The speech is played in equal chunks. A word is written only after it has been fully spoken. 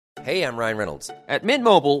Hey, I'm Ryan Reynolds. At Mint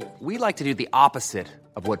Mobile, we like to do the opposite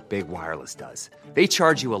of what Big Wireless does. They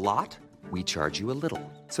charge you a lot, we charge you a little.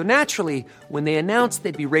 So naturally, when they announced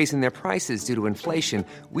they'd be raising their prices due to inflation,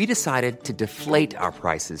 we decided to deflate our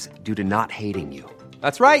prices due to not hating you.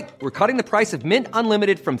 That's right. We're cutting the price of Mint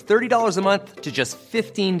Unlimited from $30 a month to just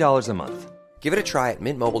 $15 a month. Give it a try at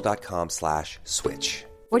mintmobile.com/switch.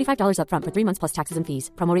 $45 up front for 3 months plus taxes and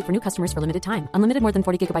fees. Promo rate for new customers for limited time. Unlimited more than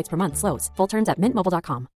 40 gigabytes per month. Slows full terms at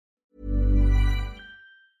mintmobile.com.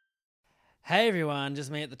 Hey everyone, just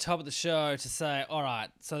me at the top of the show to say, all right,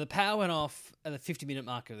 so the power went off at the 50-minute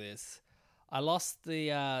mark of this. I lost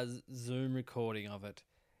the Zoom recording of it.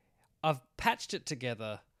 I've patched it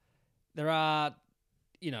together. There are,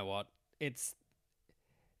 you know what, it's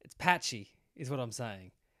patchy is what I'm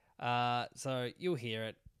saying. So you'll hear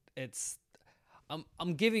it.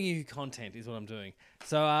 I'm giving you content is what I'm doing.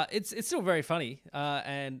 So it's still very funny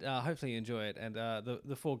and hopefully you enjoy it. And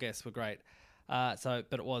the 4 guests were great.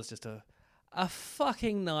 But it was just a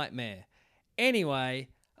fucking nightmare. Anyway,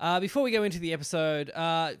 before we go into the episode,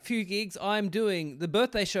 few gigs. I'm doing the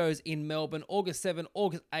birthday shows in Melbourne, August 7,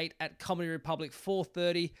 August 8 at Comedy Republic,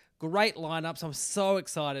 4:30. Great lineups. I'm so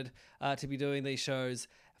excited to be doing these shows.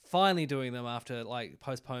 Finally doing them after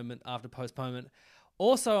postponement after postponement.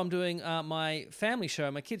 Also, I'm doing my family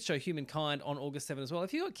show, my kids show, Humankind, on August 7 as well.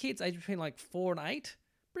 If you've got kids aged between 4 and 8,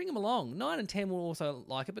 bring them along. 9 and 10 will also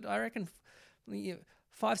like it, but I reckon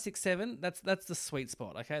 5, 6, 7, that's the sweet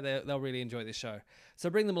spot, okay? They'll really enjoy this show. So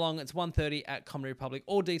bring them along. It's 1:30 at Comedy Republic.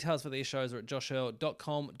 All details for these shows are at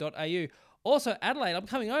joshearl.com.au. Also, Adelaide, I'm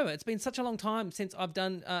coming over. It's been such a long time since I've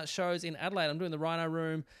done shows in Adelaide. I'm doing the Rhino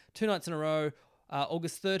Room 2 nights in a row.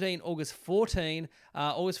 August 13, August 14.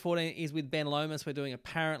 August 14 is with Ben Lomas. We're doing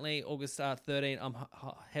Apparently. August 13, I'm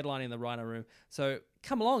headlining the Rhino Room. So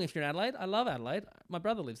come along if you're in Adelaide. I love Adelaide. My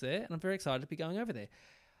brother lives there, and I'm very excited to be going over there.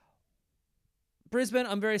 Brisbane,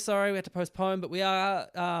 I'm very sorry we had to postpone, but we are,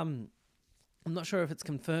 I'm not sure if it's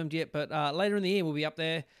confirmed yet, but later in the year we'll be up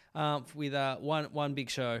there with one big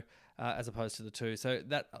show as opposed to the 2. So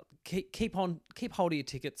that keep hold of your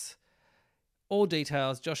tickets. All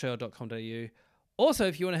details, joshearl.com.au. Also,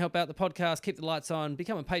 if you want to help out the podcast, keep the lights on,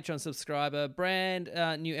 become a Patreon subscriber, brand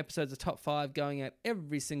new episodes of Top 5 going out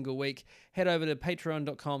every single week. Head over to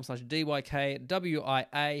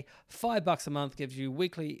patreon.com/DYKWIA. $5 a month gives you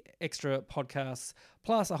weekly extra podcasts,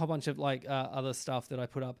 plus a whole bunch of other stuff that I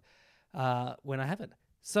put up when I have it.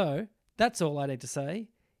 So that's all I need to say.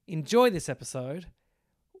 Enjoy this episode.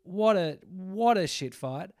 What a shit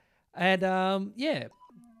fight. And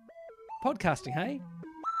podcasting, hey?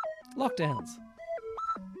 Lockdowns.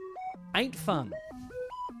 Ain't fun.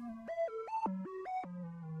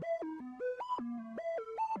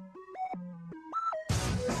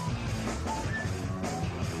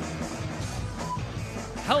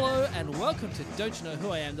 Hello and welcome to Don't You Know Who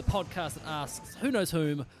I Am, the podcast that asks who knows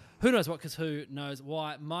whom, who knows what, because who knows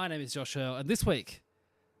why. My name is Josh Earl, and this week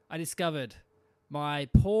I discovered my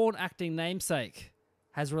porn acting namesake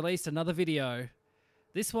has released another video.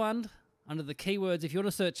 This one under the keywords, if you want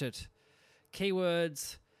to search it,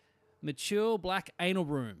 keywords mature black anal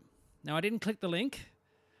room. Now, I didn't click the link,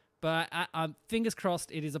 but I'm fingers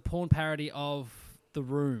crossed it is a porn parody of The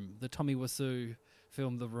Room, the Tommy Wiseau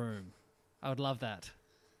film The Room. I would love that.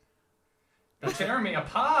 You're tearing me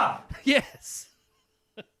apart. Yes.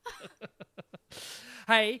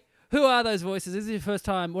 Hey, who are those voices? This is your first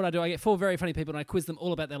time. What I do, I get 4 very funny people and I quiz them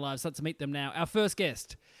all about their lives. So let's meet them now. Our first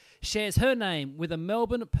guest shares her name with a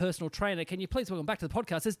Melbourne personal trainer. Can you please welcome back to the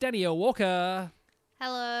podcast? It's Danielle Walker.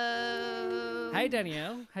 Hello. Hey,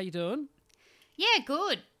 Danielle. How you doing? Yeah,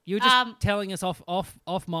 good. You were just telling us off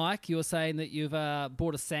mic. You were saying that you've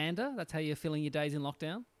bought a sander. That's how you're filling your days in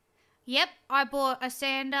lockdown? Yep, I bought a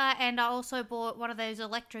sander and I also bought one of those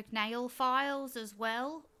electric nail files as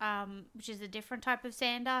well, which is a different type of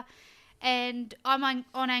sander. And I'm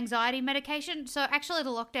on anxiety medication, so actually the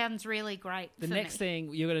lockdown's really great for me. The next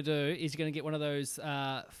thing you're going to do is you're going to get one of those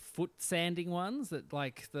foot sanding ones that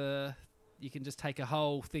you can just take a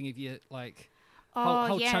whole thing of your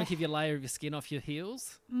whole chunk of your layer of your skin off your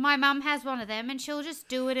heels. My mum has one of them and she'll just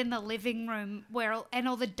do it in the living room and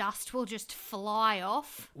all the dust will just fly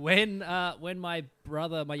off. When my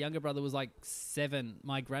younger brother was 7,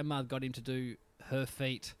 my grandma got him to do her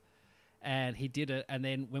feet. And he did it, and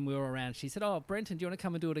then when we were around, she said, "Oh, Brenton, do you want to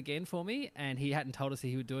come and do it again for me?" And he hadn't told us that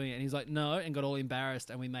he was doing it, and he was like, "No," and got all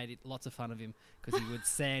embarrassed, and we made lots of fun of him because he would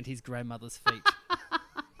sand his grandmother's feet.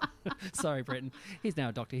 Sorry, Brenton. He's now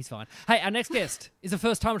a doctor. He's fine. Hey, our next guest is a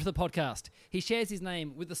first timer to the podcast. He shares his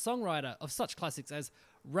name with the songwriter of such classics as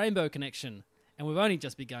Rainbow Connection and we've only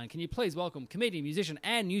just begun. Can you please welcome comedian, musician,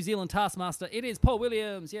 and New Zealand Taskmaster? It is Paul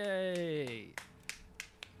Williams. Yay!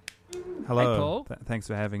 Hello. Hey, Paul. Thanks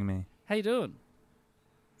for having me. How you doing?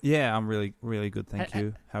 Yeah, I'm really, really good. Thank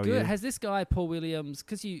you. How are Good. you? Has this guy, Paul Williams,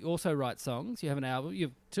 because you also write songs, you have an album, you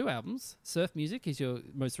have 2 albums. Surf Music is your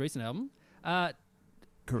most recent album.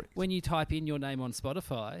 Correct. When you type in your name on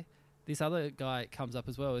Spotify, this other guy comes up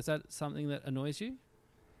as well. Is that something that annoys you?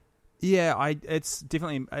 Yeah, I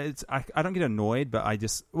don't get annoyed, but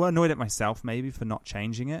annoyed at myself maybe for not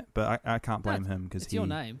changing it, but I can't blame him because it's your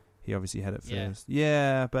name. He obviously had it Yeah. first.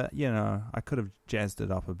 Yeah, but I could have jazzed it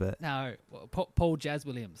up a bit. No, Paul Jazz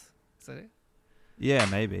Williams. Is that it? Yeah,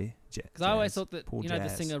 maybe. Because I always thought that, Paul the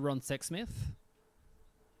Jazz. singer Ron Sexsmith,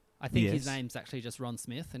 I think his Yes. name's actually just Ron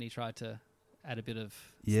Smith, and he tried to add a bit of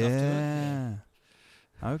stuff to it. Yeah.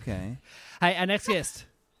 Okay. Hey, our next guest,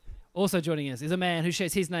 also joining us, is a man who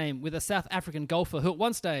shares his name with a South African golfer who at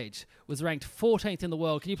one stage was ranked 14th in the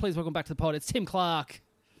world. Can you please welcome back to the pod? It's Tim Clark.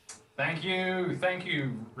 Thank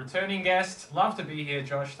you. Returning guest. Love to be here,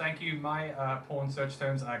 Josh. Thank you. My porn search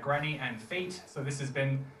terms are granny and feet, so this has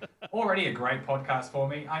been already a great podcast for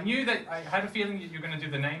me. I knew that I had a feeling that you were going to do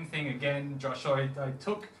the name thing again, Josh, so I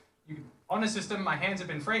took you on a system. My hands have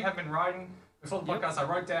been free, have been writing. Before the podcast, I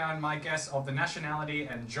wrote down my guess of the nationality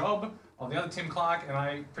and job of the other Tim Clark, and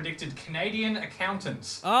I predicted Canadian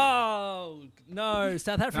accountant. Oh, no,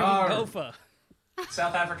 South African No. golfer.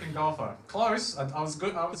 South African golfer. Close. I was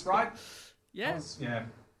good. I was right. Yeah. Yeah.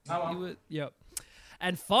 Oh, well. You were, yep.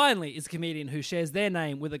 And finally is a comedian who shares their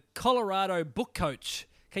name with a Colorado book coach.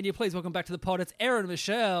 Can you please welcome back to the pod? It's Erin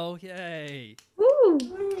Michelle. Yay.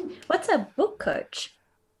 Ooh, what's a book coach?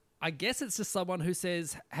 I guess it's just someone who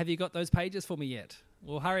says, have you got those pages for me yet?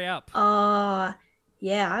 Well, hurry up. Oh,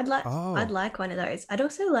 yeah, I'd Oh. like one of those. I'd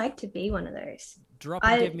also like to be one of those. Drop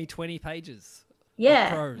and give me 20 pages.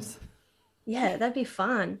 Yeah, Prose. yeah, that'd be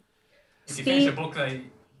fun. If you finish a book, they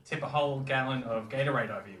tip a whole gallon of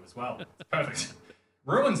Gatorade over you as well. It's perfect.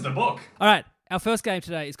 Ruins the book. All right. Our first game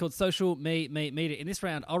today is called Social Media. In this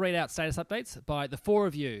round, I'll read out status updates by the 4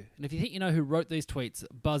 of you. And if you think you know who wrote these tweets,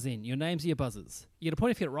 buzz in. Your names are your buzzers. You get a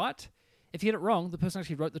point if you get it right. If you get it wrong, the person who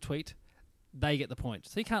actually wrote the tweet, they get the point.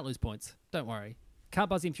 So you can't lose points. Don't worry. Can't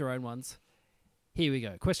buzz in for your own ones. Here we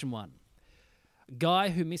go. Question 1. Guy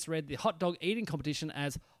who misread the hot dog eating competition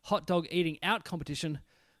as hot dog eating out competition.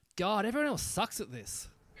 God, everyone else sucks at this.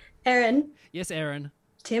 Erin, Yes, Aaron.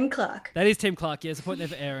 Tim Clark. That is Tim Clark. Yes, a point there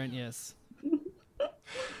for Aaron. Yes.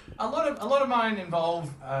 A lot of mine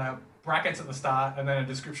involve brackets at the start and then a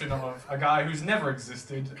description of a guy who's never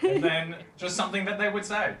existed and then just something that they would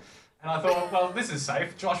say. And I thought, well, this is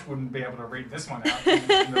safe. Josh wouldn't be able to read this one out in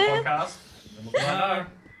the podcast. What do I know?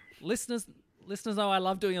 Listeners know I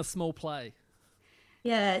love doing a small play.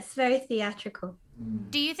 Yeah, it's very theatrical.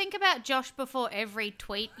 Do you think about Josh before every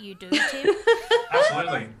tweet you do, Tim?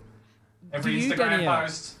 Absolutely. Every Do you, Instagram Danielle?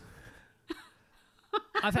 post.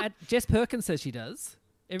 I've had Jess Perkins says she does.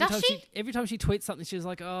 Does she? Every time she tweets something, she's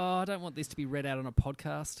like, "Oh, I don't want this to be read out on a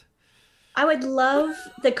podcast." I would love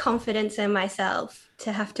the confidence in myself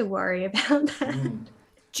to have to worry about that.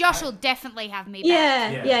 Josh will definitely have me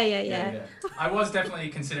back. Yeah. I was definitely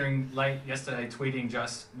considering late yesterday tweeting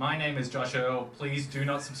just, my name is Josh Earl. Please do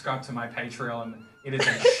not subscribe to my Patreon. It is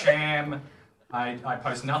a sham. I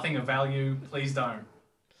post nothing of value. Please don't.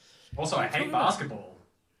 Also, I hate basketball.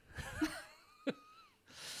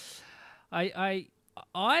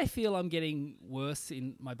 I feel I'm getting worse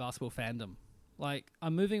in my basketball fandom. Like,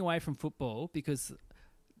 I'm moving away from football because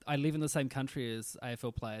I live in the same country as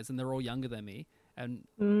AFL players and they're all younger than me. And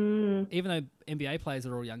even though NBA players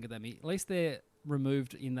are all younger than me, at least they're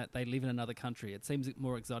removed in that they live in another country. It seems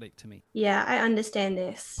more exotic to me. Yeah, I understand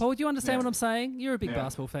this. Paul, do you understand what I'm saying? You're a big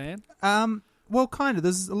basketball fan. Well, kind of.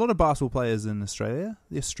 There's a lot of basketball players in Australia.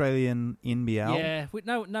 The Australian NBL. Yeah,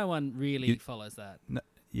 no one really follows that. No,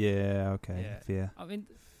 yeah. Okay. Yeah. Fair. I mean,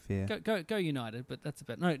 Fair. go United, but that's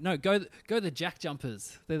about go the Jack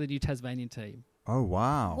Jumpers. They're the new Tasmanian team. Oh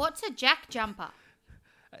wow. What's a jack jumper?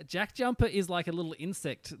 A Jack Jumper is like a little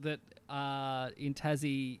insect that in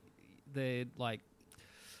Tassie they're like,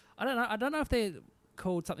 I don't know if they're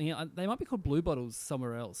called something else. They might be called blue bottles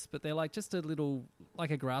somewhere else, but they're like just a little,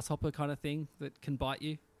 like a grasshopper kind of thing that can bite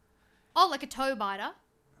you. Oh, like a toe biter.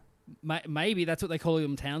 Maybe that's what they call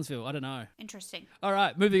them in Townsville. I don't know. Interesting. All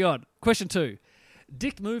right, moving on. Question 2.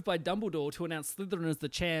 Dick moved by Dumbledore to announce Slytherin as the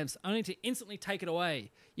champs, only to instantly take it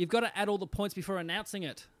away. You've got to add all the points before announcing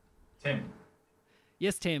it. Tim.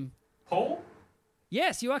 Yes, Tim. Paul?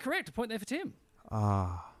 Yes, you are correct. A point there for Tim.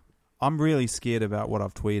 I'm really scared about what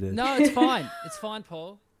I've tweeted. No, it's fine. It's fine,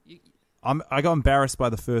 Paul. I got embarrassed by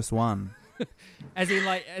the first one. As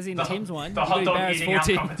in Tim's one. The You hot got dog embarrassed eating out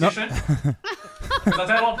 14. competition. 'Cause I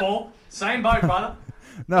tell you what, Paul, same boat, brother.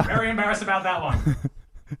 No, Very embarrassed about that one.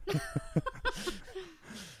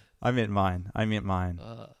 I meant mine.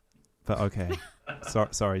 But okay.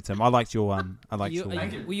 Sorry, Tim. I liked your one. Your one.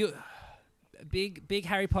 Thank you. Were you a big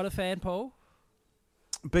Harry Potter fan, Paul?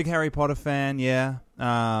 Big Harry Potter fan, yeah.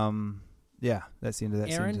 Yeah, that's the end of that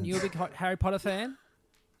Aaron, sentence. you a big Harry Potter fan?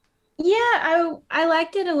 Yeah, I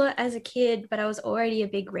liked it a lot as a kid, but I was already a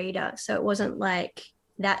big reader, so it wasn't like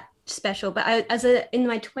that special. But in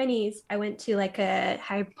my 20s, I went to like a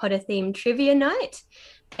Harry Potter themed trivia night,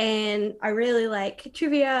 and I really like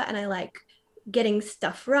trivia, and I like getting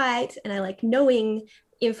stuff right, and I like knowing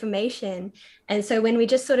information. And so when we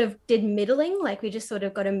just sort of did middling, like we just sort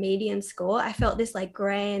of got a median score, I felt this like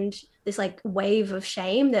this like wave of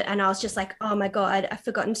shame and I was just like, oh my God, I've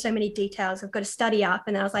forgotten so many details. I've got to study up.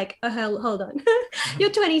 And I was like, oh, hold on.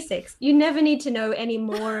 You're 26. You never need to know any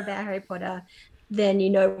more about Harry Potter than you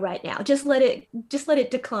know right now. Just let it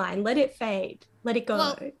decline. Let it fade. Let it go.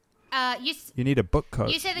 Well, You need a book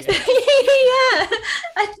coach. you said this. Yeah.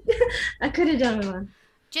 I could have done one.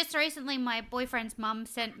 Just recently, my boyfriend's mum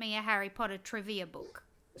sent me a Harry Potter trivia book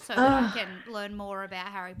so that I can learn more about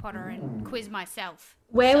Harry Potter and quiz myself.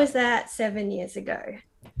 Where was that 7 years ago?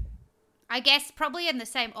 I guess probably in the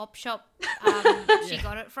same op shop she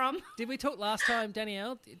got it from. Did we talk last time,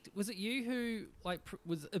 Danielle? Was it you who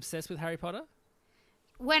was obsessed with Harry Potter?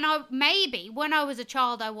 When I was a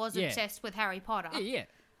child, I was obsessed with Harry Potter. Yeah.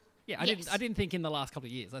 I didn't think in the last couple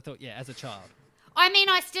of years. I thought, as a child. I mean,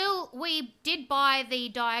 we did buy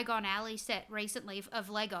the Diagon Alley set recently of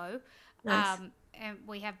Lego. Nice. And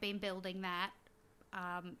we have been building that.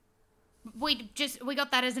 We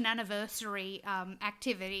got that as an anniversary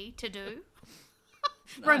activity to do.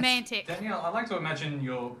 Nice. Romantic. Danielle, I like to imagine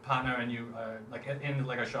your partner and you like in the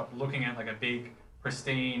Lego shop looking at like a big,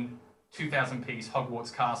 pristine 2,000-piece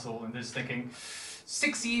Hogwarts castle and just thinking,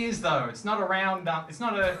 6 years though, it's not around, it's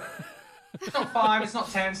not 5, it's not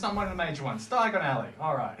 10, it's not one of the major ones. Diagon Alley,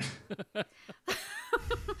 all right.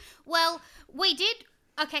 Well, we did.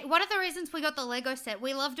 Okay, one of the reasons we got the Lego set,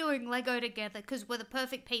 we love doing Lego together because we're the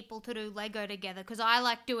perfect people to do Lego together because I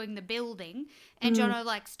like doing the building and Jono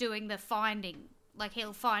likes doing the finding. Like,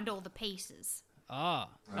 he'll find all the pieces.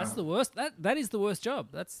 That's the worst. That is the worst job.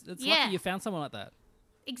 It's lucky you found someone like that.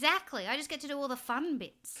 Exactly. I just get to do all the fun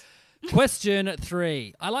bits. Question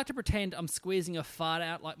 3. I like to pretend I'm squeezing a fart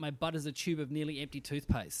out like my butt is a tube of nearly empty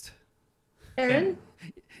toothpaste. Aaron?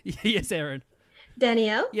 Yes, Aaron.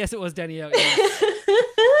 Danielle? Yes, it was Danielle. Yes.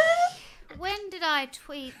 When did I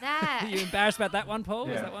tweet that? Are you embarrassed about that one, Paul?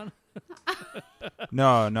 Yeah. Was that one?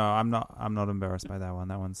 No, I'm not embarrassed by that one.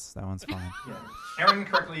 That one's fine. Yeah. Aaron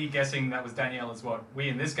correctly guessing that was Danielle is what we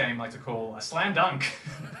in this game like to call a slam dunk.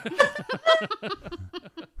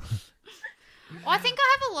 I think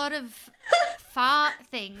I have a lot of fart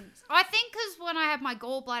things. I think because when I had my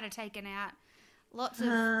gallbladder taken out, lots of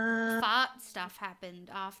fart stuff happened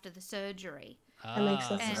after the surgery. That makes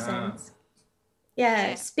lots of And- sense. Yeah,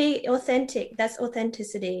 Yeah. speak authentic. That's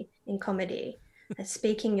authenticity in comedy. That's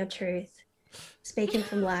speaking your truth, speaking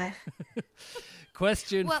from life.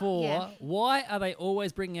 Question 4. yeah. Why are they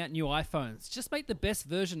always bringing out new iPhones? Just make the best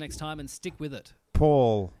version next time and stick with it.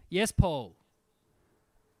 Paul, Yes, Paul.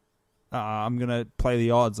 I'm going to play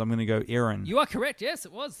the odds. I'm going to go Aaron. You are correct. Yes,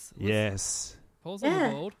 it was. Yes. Paul's on the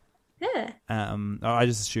Yeah. board. Yeah. I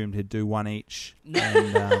just assumed he'd do one each. No.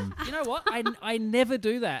 And, You know what? I never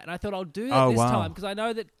do that, and I thought I'll do that Oh, this wow. time because I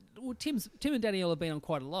know that Tim and Danielle have been on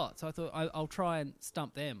quite a lot, so I thought I'll try and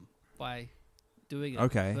stump them by doing it.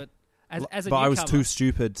 Okay. But as a but I was newcomer- too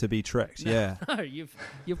stupid to be tricked. Yeah. No, you've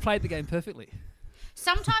played the game perfectly.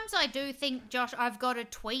 Sometimes I do think, Josh, I've got to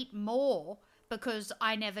tweet more because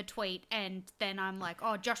I never tweet, and then I'm like,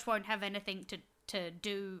 oh, Josh won't have anything to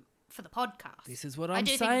do for the podcast. This is what I I'm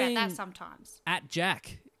do saying. think about that sometimes. At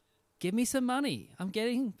Jack, give me some money. I'm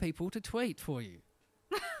getting people to tweet for you.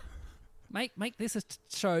 Make this a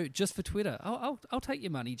show just for Twitter. I'll take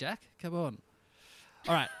your money, Jack. Come on.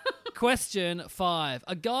 All right. Question 5.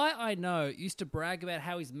 A guy I know used to brag about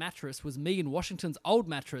how his mattress was Megan Washington's old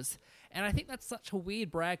mattress, and I think that's such a weird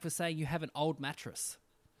brag for saying you have an old mattress.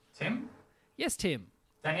 Tim? Yes, Tim.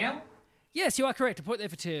 Danielle? Yes, you are correct. A point there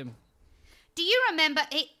for Tim. Do you remember?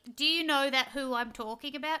 Do you know that who I'm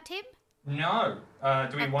talking about, Tim? No.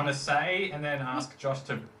 Do we want to say and then ask Josh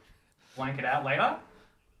to blank it out later?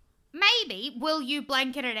 Maybe. Will you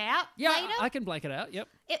blanket it out Yeah, later? I can blank it out. Yep.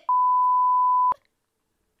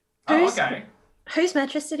 Oh, Who's- okay. Whose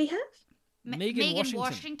mattress did he have? Megan Washington.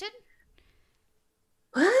 Washington?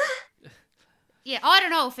 What? Yeah, I don't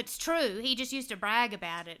know if it's true. He just used to brag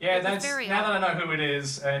about it. Yeah, It was that's very now odd. that I know who it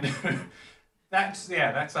is, and that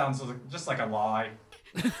sounds just like a lie.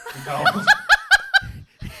 Nicole.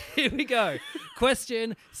 Here we go.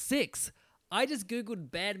 Question 6. I just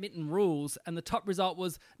Googled badminton rules and the top result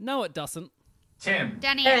was no, it doesn't. Tim,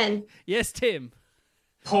 Danny, Aaron, Yes, Tim.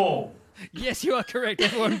 Paul. Yes, you are correct.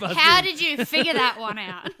 Everyone buzzed how in. did you figure that one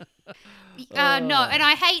out? No, and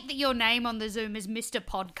I hate that your name on the Zoom is Mr.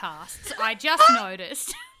 Podcasts. I just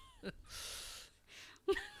noticed. Took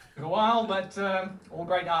a while, but all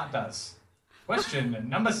great art does. Question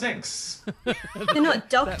number 6. they're not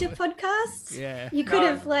doctor podcasts. Yeah. You could No,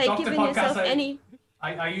 have like Dr. given Podcast, yourself any.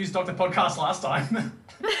 I used Dr. Podcast last time.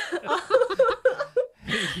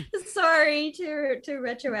 Sorry to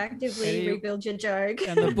retroactively Any- rebuild your joke.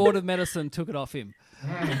 And the Board of Medicine took it off him.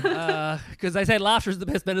 Because they say laughter is the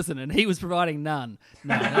best medicine, and he was providing none.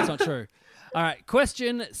 No, that's not true. All right,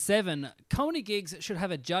 question 7. Comedy gigs should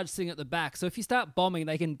have a judge sitting at the back, so if you start bombing,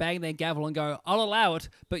 they can bang their gavel and go, I'll allow it,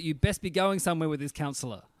 but you best be going somewhere with this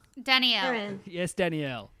counsellor. Danielle, Aaron, Yes,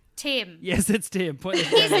 Danielle. Tim. Yes, it's Tim. Point this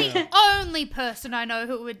to He's Danielle. the only person I know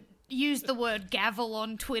who would use the word gavel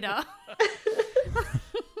on Twitter.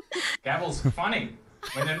 Gavel's funny.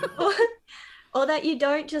 When in, or that you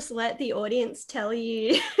don't just let the audience tell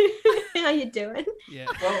you how you're doing. Yeah.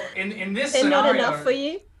 well, in this They're not scenario, enough for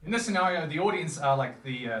you. in this scenario, the audience are like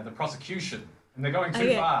the prosecution, and they're going too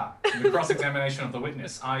Okay. far in the cross-examination of the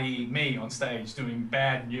witness, i.e., me on stage doing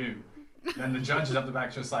bad you. And the judge is up the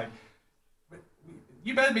back, just like,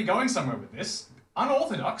 you better be going somewhere with this.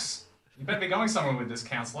 Unorthodox. You better be going somewhere with this,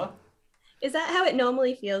 counsellor. Is that how it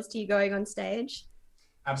normally feels to you going on stage?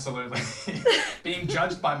 Absolutely. Being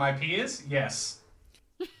judged by my peers? Yes.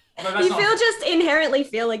 Although that's You not, just inherently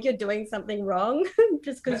feel like you're doing something wrong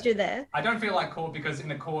just because you're there. I don't feel like court because in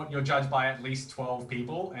the court you're judged by at least 12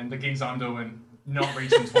 people, and the gigs I'm doing not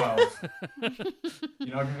reaching 12.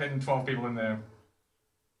 You're not getting 12 people in there.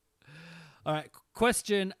 All right,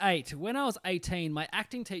 question 8. When I was 18, my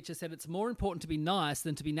acting teacher said it's more important to be nice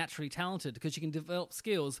than to be naturally talented because you can develop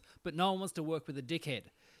skills, but no one wants to work with a dickhead.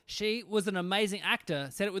 She was an amazing actor,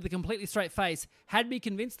 said it with a completely straight face, had me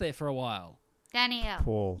convinced there for a while. Danielle.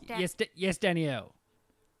 Paul. Yes, Danielle.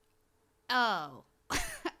 Oh.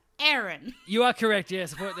 Aaron. You are correct,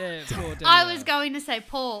 yes. Point there for Danielle. I was going to say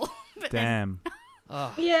Paul. But then,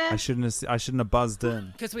 Damn. Yeah. I shouldn't have buzzed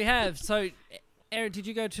in. Because we have. So, Aaron, did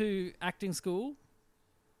you go to acting school?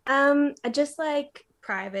 I just like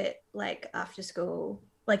private, like after school.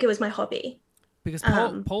 Like it was my hobby. Because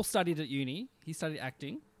Paul studied at uni. He studied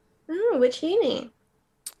acting. Oh, which uni?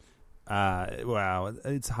 Wow,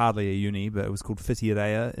 it's hardly a uni, but it was called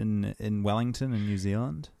Whitireia in Wellington in New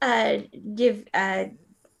Zealand.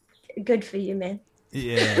 Good for you, man.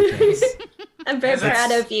 Yeah, thanks. I'm very Is it-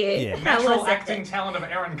 proud of you. Yeah. How Natural was it? acting talent of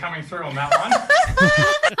Aaron coming through on that one.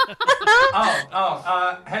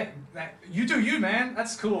 Hey, you do you, man.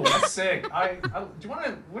 That's cool. That's sick. Do you want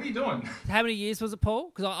to? What are you doing? How many years was it,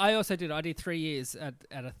 Paul? Because I also did. I did 3 years at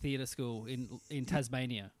a theatre school in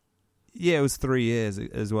Tasmania. Yeah, it was 3 years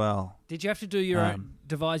as well. Did you have to do your own,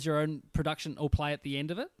 devise your own production or play at the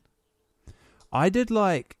end of it? I did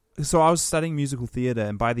so I was studying musical theatre,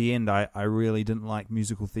 and by the end, I really didn't like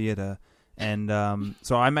musical theatre, and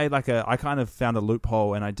so I made I kind of found a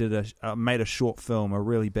loophole, and I made a short film, a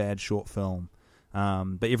really bad short film,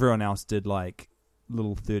 but everyone else did like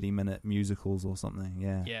little 30-minute musicals or something.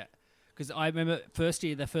 Yeah. Yeah. Because I remember first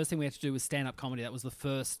year, the first thing we had to do was stand-up comedy. That was the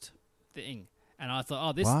first thing. And I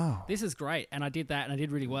thought, this is great. And I did that, and I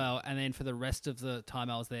did really well. And then for the rest of the time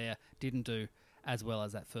I was there, didn't do as well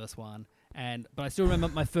as that first one. But I still remember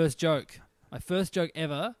my first joke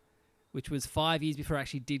ever, which was 5 years before I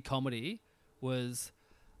actually did comedy, was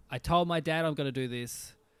I told my dad I'm going to do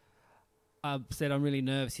this. I said, I'm really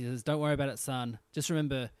nervous. He says, don't worry about it, son. Just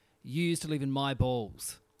remember, you used to live in my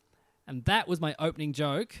balls. And that was my opening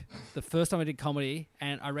joke, the first time I did comedy,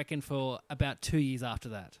 and I reckon for about 2 years after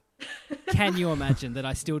that. Can you imagine that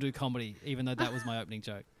I still do comedy, even though that was my opening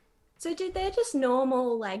joke? So did their just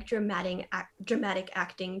normal like dramatic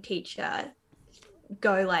acting teacher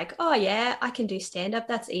go like, oh yeah, I can do stand up.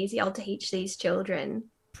 That's easy. I'll teach these children.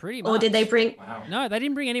 Pretty much. Or did they bring? Wow. No, they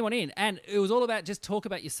didn't bring anyone in. And it was all about just talk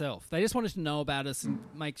about yourself. They just wanted to know about us and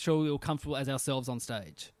make sure we were comfortable as ourselves on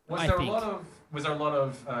stage. Was there a lot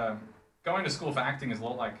of going to school for acting is a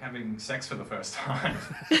lot like having sex for the first time?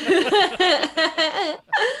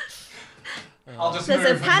 I'll just There's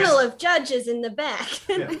a move panel of judges in the back.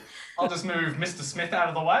 Yeah. I'll just move Mr. Smith out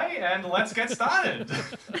of the way and let's get started.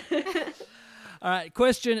 All right,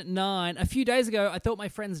 question 9. A few days ago, I thought my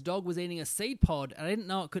friend's dog was eating a seed pod, and I didn't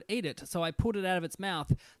know it could eat it, so I pulled it out of its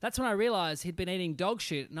mouth. That's when I realised he'd been eating dog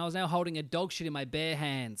shit, and I was now holding a dog shit in my bare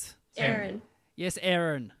hands. Aaron. Yes,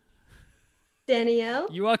 Aaron. Danielle.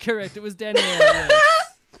 You are correct. It was Danielle. Yes.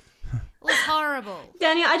 It was horrible.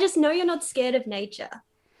 Danielle, I just know you're not scared of nature.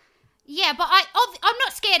 Yeah, but I'm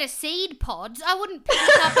not scared of seed pods. I wouldn't pick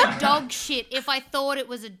up a dog shit if I thought it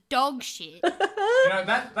was a dog shit. You know,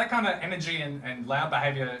 that kind of energy and loud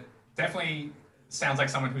behaviour definitely sounds like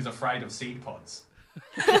someone who's afraid of seed pods.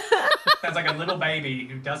 Sounds like a little baby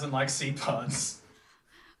who doesn't like seed pods.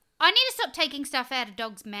 I need to stop taking stuff out of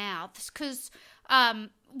dogs' mouths because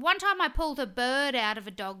one time I pulled a bird out of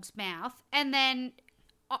a dog's mouth and then,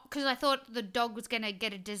 because I thought the dog was going to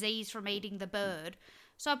get a disease from eating the bird,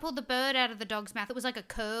 so I pulled the bird out of the dog's mouth. It was like a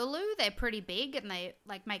curlew. They're pretty big and they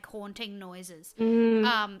like make haunting noises.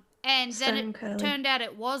 And then it turned out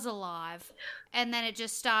it was alive, and then it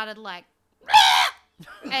just started like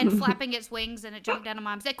and flapping its wings, and it jumped down on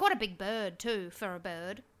my arms. They're quite a big bird too for a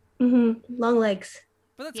bird. Long legs.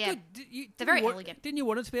 But that's Yeah. good. They're very elegant. Didn't you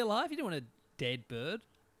want it to be alive? You didn't want a dead bird.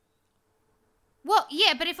 Well,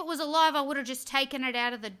 yeah, but if it was alive, I would have just taken it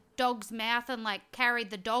out of the dog's mouth and like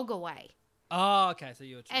carried the dog away. Oh, okay. So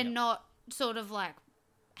you were... And not sort of like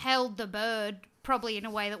held the bird probably in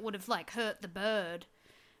a way that would have like hurt the bird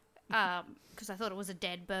because I thought it was a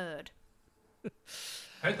dead bird.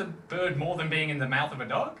 Hurt the bird more than being in the mouth of a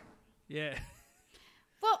dog? Yeah.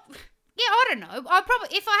 Well, yeah, I don't know. I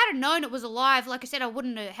probably, if I had known it was alive, like I said, I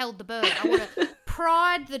wouldn't have held the bird. I would have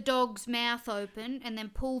pried the dog's mouth open and then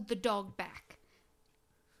pulled the dog back.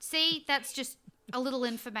 See, that's just a little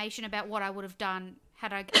information about what I would have done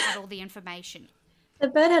had I had all the information. The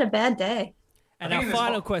bird had a bad day. And our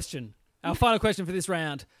final question for this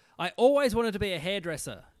round. I always wanted to be a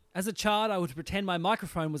hairdresser. As a child, I would pretend my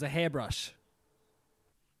microphone was a hairbrush.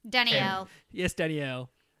 Danielle. Yes, Danielle.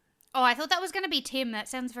 Oh, I thought that was going to be Tim. That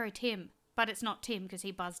sounds very Tim. But it's not Tim because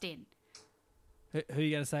he buzzed in. Who are you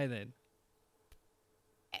going to say then?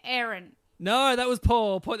 Aaron. No, that was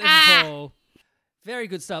Paul. Point there for Paul. Very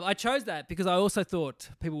good stuff. I chose that because I also thought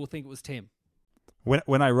people will think it was Tim.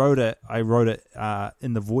 When I wrote it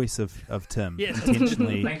in the voice of Tim, Yes.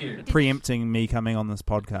 intentionally Thank you. preempting me coming on this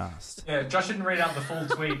podcast. Yeah, Josh didn't read out the full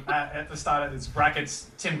tweet at the start of its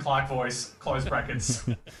brackets, Tim Clark voice, close brackets.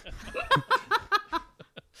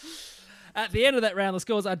 At the end of that round, the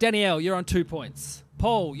scores are Danielle, you're on 2 points.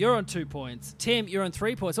 Paul, you're on 2 points. Tim, you're on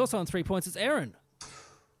 3 points. Also on 3 points, it's Aaron.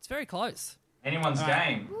 It's very close. Anyone's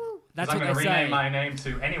game. That's I'm what going they to rename say. my name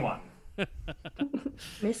to anyone.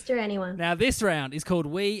 Mr. Anyone. Now, this round is called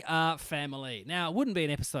We Are Family. Now, it wouldn't be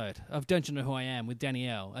an episode of Don't You Know Who I Am with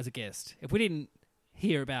Danielle as a guest if we didn't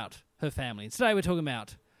hear about her family. And today we're talking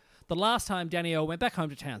about the last time Danielle went back home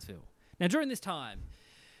to Townsville. Now, during this time,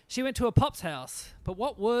 she went to her pop's house, but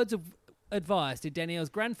what words of advice did Danielle's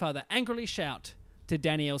grandfather angrily shout to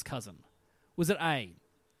Danielle's cousin? Was it A,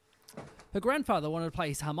 her grandfather wanted to play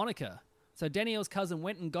his harmonica, so Danielle's cousin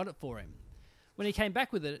went and got it for him. When he came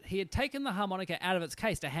back with it, he had taken the harmonica out of its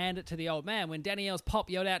case to hand it to the old man when Danielle's pop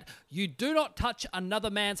yelled out, "You do not touch another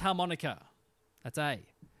man's harmonica." That's A.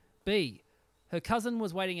 B, her cousin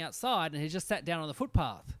was waiting outside and he just sat down on the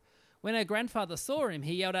footpath. When her grandfather saw him,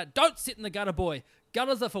 he yelled out, "Don't sit in the gutter, boy.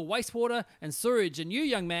 Gutters are for wastewater and sewage, and you,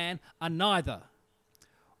 young man, are neither."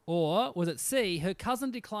 Or was it C, her cousin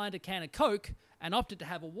declined a can of Coke and opted to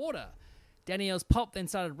have a water. Danielle's pop then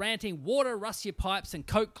started ranting, "Water rusts your pipes and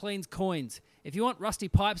Coke cleans coins. If you want rusty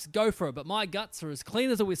pipes, go for it, but my guts are as clean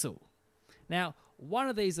as a whistle." Now, one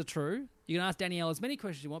of these are true. You can ask Danielle as many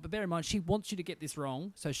questions as you want, but bear in mind, she wants you to get this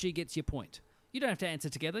wrong, so she gets your point. You don't have to answer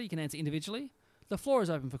together. You can answer individually. The floor is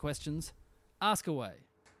open for questions. Ask away.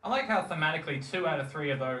 I like how thematically 2 out of 3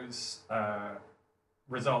 of those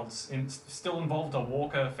results still involved a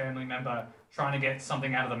Walker family member trying to get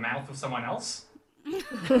something out of the mouth of someone else.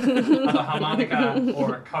 Either a harmonica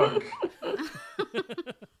or a Coke.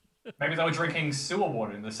 Maybe they were drinking sewer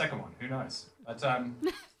water in the second one. Who knows? But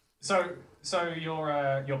so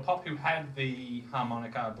your pop who had the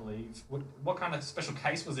harmonica, I believe, what kind of special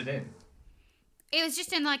case was it in? It was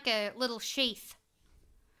just in like a little sheath.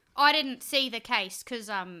 I didn't see the case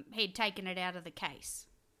because he'd taken it out of the case.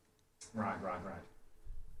 Right.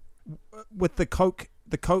 With the Coke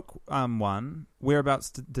one,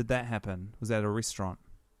 whereabouts did that happen? Was that at a restaurant?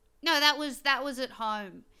 No, that was at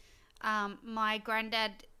home. My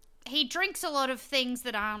granddad, he drinks a lot of things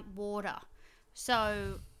that aren't water.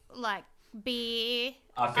 So, like beer,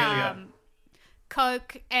 I feel ya.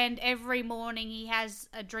 Coke, and every morning he has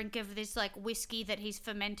a drink of this like whiskey that he's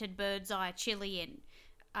fermented bird's eye chili in.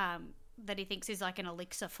 that he thinks is like an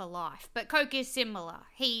elixir for life. But Coke is similar.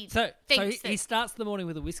 He So thinks he starts the morning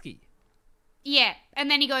with a whiskey. yeah, and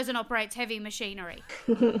then he goes and operates heavy machinery.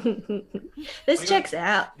 This checks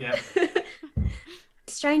out. Yeah.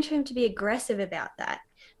 It's strange for him to be aggressive about that.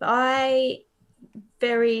 But I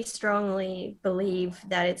very strongly believe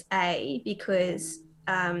that it's A, because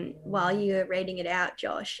while you were reading it out,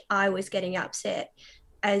 Josh, I was getting upset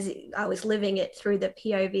as I was living it through the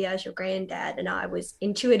POV as your granddad, and I was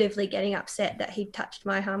intuitively getting upset that he touched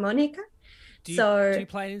my harmonica. Do So you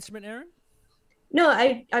play an instrument, Aaron? no,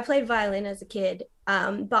 I played violin as a kid,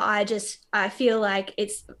 but I feel like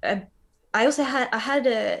I had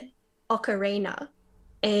a ocarina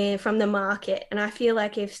from the market, and I feel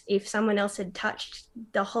like if someone else had touched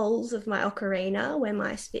the holes of my ocarina where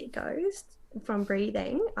my spit goes from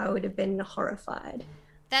breathing, I would have been horrified.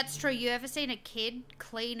 That's true. You ever seen a kid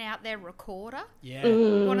clean out their recorder? Yeah.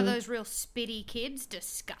 One of those real spitty kids?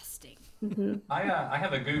 Disgusting. I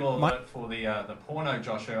have a Google alert for the porno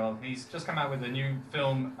Josh Earl. He's just come out with a new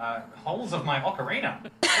film, Holes of My Ocarina.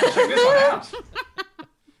 Check this one out.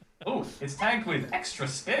 Oh, it's tagged with extra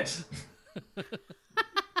spit.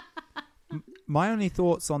 My only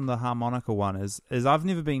thoughts on the harmonica one is I've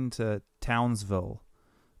never been to Townsville,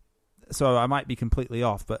 so I might be completely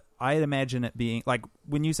off, but I'd imagine it being like,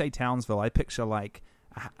 when you say Townsville, I picture like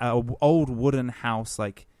a old wooden house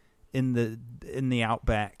like in the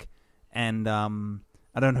outback, and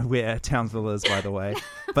I don't know where Townsville is, by the way,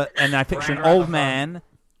 and I picture an old man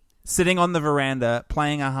sitting on the veranda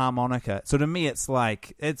playing a harmonica. So to me, it's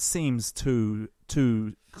like, it seems too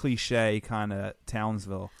cliche kind of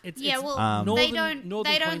Townsville. They Northern don't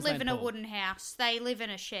Queensland live in a pop. wooden house. They live in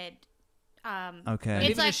a shed. Okay. They live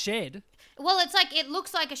It's in a like- shed. Well, it's like, it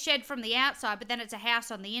looks like a shed from the outside, but then it's a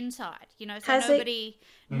house on the inside, you know, so Has it- nobody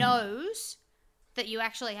knows that you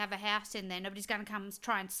actually have a house in there. Nobody's going to come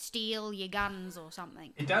try and steal your guns or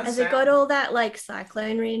something. It does Has sound... it got all that like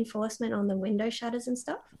cyclone reinforcement on the window shutters and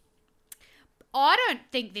stuff? I don't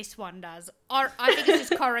think this one does. I think it's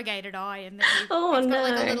just corrugated iron. It's got like a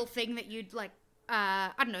no. little thing that you'd like,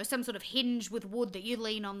 I don't know, some sort of hinge with wood that you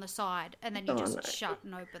lean on the side, and then you just no. shut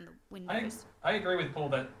and open the windows. I agree with Paul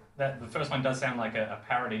that the first one does sound like a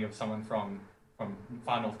parody of someone from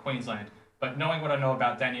far north Queensland. But knowing what I know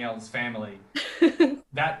about Danielle's family,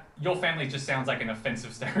 that your family just sounds like an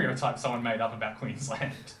offensive stereotype someone made up about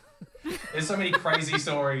Queensland. There's so many crazy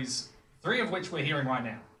stories, 3 of which we're hearing right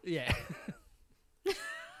now. Yeah.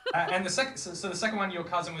 And the second one, your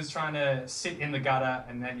cousin was trying to sit in the gutter,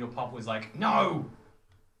 and then your pop was like, "No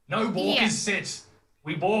balkers sit.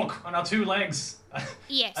 We balk on our 2 legs."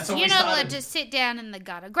 Yes, That's how you're we not started. allowed to sit down in the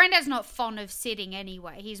gutter. Granddad's not fond of sitting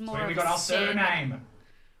anyway. He's more Where of we a got our stander. surname.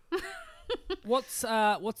 What's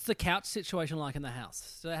the couch situation like in the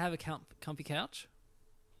house? Do they have a comfy couch?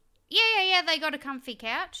 Yeah. They got a comfy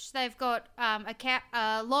couch. They've got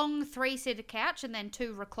a long 3-seater couch and then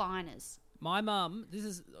 2 recliners. My mum,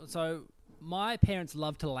 my parents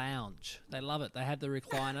love to lounge. They love it. They have the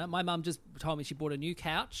recliner. My mum just told me she bought a new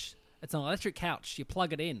couch. It's an electric couch. You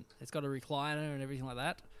plug it in. It's got a recliner and everything like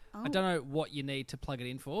that. I don't know what you need to plug it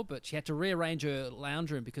in for, but she had to rearrange her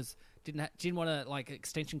lounge room because didn't want a like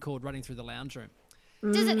extension cord running through the lounge room.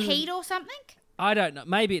 Does it heat or something? I don't know.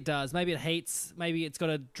 Maybe it does. Maybe it heats. Maybe it's got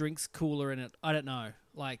a drinks cooler in it. I don't know.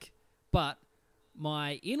 But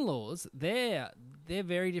my in-laws, they're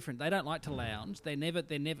very different. They don't like to lounge. They never.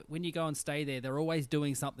 When you go and stay there, they're always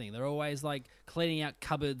doing something. They're always like cleaning out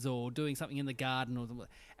cupboards or doing something in the garden or something.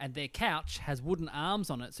 And their couch has wooden arms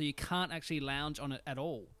on it, so you can't actually lounge on it at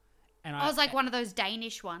all. And I was like one of those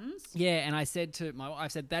Danish ones. yeah, and I said to my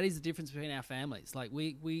wife, that is the difference between our families. Like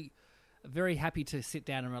we are very happy to sit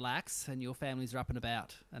down and relax, and your families are up and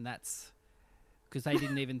about, and that's because they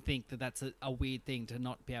didn't even think that that's a weird thing to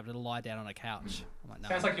not be able to lie down on a couch. I'm like, no.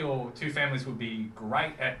 Sounds like your 2 families would be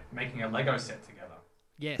great at making a Lego set together.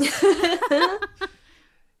 Yes.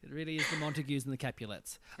 It really is the Montagues and the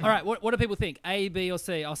Capulets. All right, what do people think? A, B, or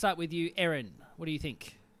C? I'll start with you, Erin. What do you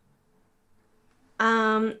think?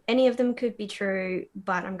 Any of them could be true,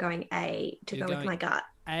 but I'm going A to You're go with going my gut.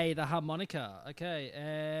 A, the harmonica. Okay,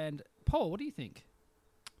 and Paul, what do you think?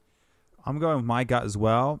 I'm going with my gut as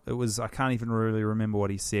well. I can't even really remember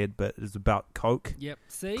what he said, but it was about Coke. Yep,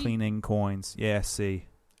 C. Cleaning coins. Yeah, C.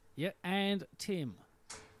 Yep, and Tim.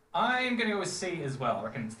 I'm going to go with C as well. I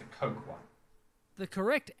reckon it's the Coke one. The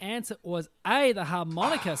correct answer was A, the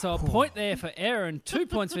harmonica. So a point there for Erin, 2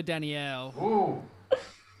 points for Danielle. Ooh.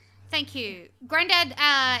 Thank you, Granddad.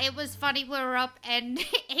 It was funny. We were up and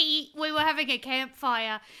we were having a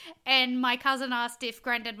campfire, and my cousin asked if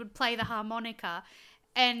Granddad would play the harmonica,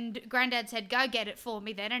 And Granddad said, go get it for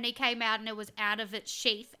me then. And he came out and it was out of its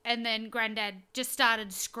sheath. And then Granddad just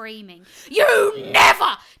started screaming, "You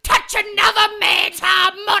never touch another man's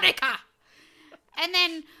harmonica!" And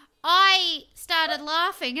then I started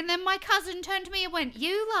laughing. And then my cousin turned to me and went,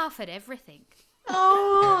 "You laugh at everything."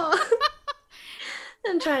 Oh.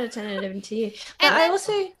 I'm trying to turn it over to you. But I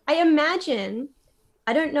imagine,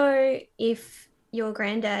 I don't know if your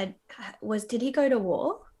granddad did he go to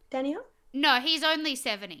war, Danielle? No, he's only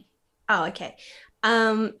 70. Oh, okay.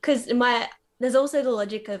 Because there's also the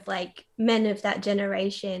logic of like men of that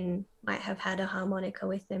generation might have had a harmonica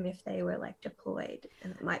with them if they were like deployed,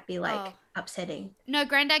 and it might be like upsetting. No,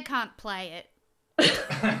 Granddad can't play it.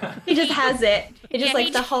 He just has it. He just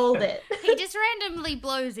likes to hold it. He just randomly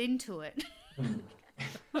blows into it.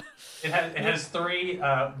 It has 3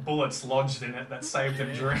 bullets lodged in it that saved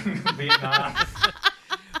him during Vietnam.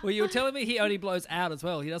 Well, you were telling me he only blows out as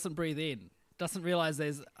well. He doesn't breathe in. Doesn't realise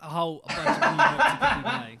there's a whole bunch of new notes he could be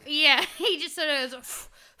playing. Yeah, he just sort of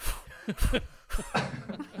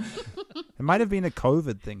It might have been a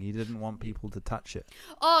COVID thing. He didn't want people to touch it.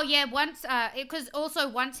 Oh, yeah, once, because also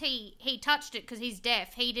once he touched it because he's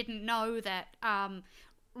deaf, he didn't know that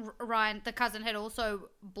Ryan, the cousin, had also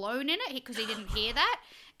blown in it because he didn't hear that.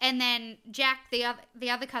 And then Jack, the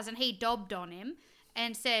other cousin, he dobbed on him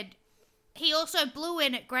and said, he also blew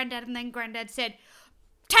in at Granddad, and then Granddad said,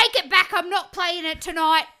 "Take it back, I'm not playing it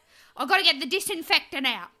tonight. I've got to get the disinfectant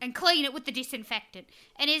out and clean it with the disinfectant."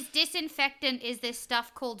 And his disinfectant is this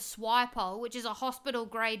stuff called Swipol, which is a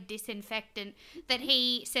hospital-grade disinfectant that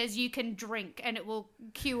he says you can drink and it will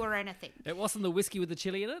cure anything. It wasn't the whiskey with the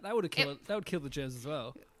chili in it? That would kill it. That would kill the germs as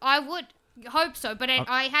well. I would hope so, but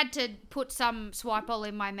I had to put some Swipol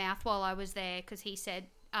in my mouth while I was there because he said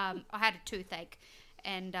I had a toothache,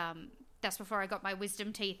 and that's before I got my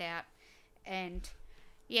wisdom teeth out. And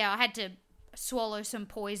yeah, I had to swallow some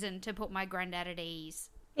poison to put my granddad at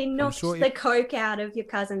ease. He knocked the Coke out of your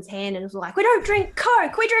cousin's hand and was like, "We don't drink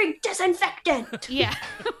Coke, we drink disinfectant." Yeah.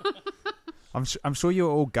 I'm sure you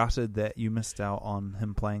were all gutted that you missed out on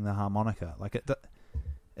him playing the harmonica. Like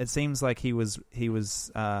it seems like he was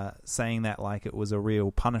saying that like it was a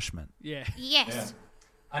real punishment. Yeah. Yes. Yeah.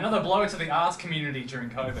 Another blow to the arts community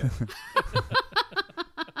during COVID.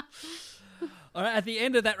 All right, at the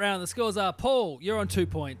end of that round, the scores are Paul, you're on 2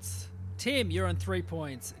 points. Tim, you're on 3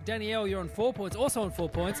 points. Danielle, you're on 4 points, also on 4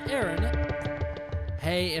 points. Aaron,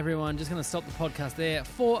 hey everyone, just going to stop the podcast there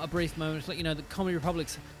for a brief moment to let you know that Comedy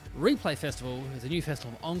Republic's Replay Festival is a new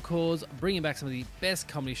festival of encores, bringing back some of the best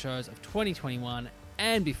comedy shows of 2021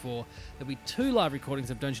 and before. There'll be 2 live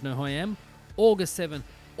recordings of Don't You Know Who I Am, August 7,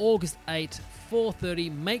 August 8,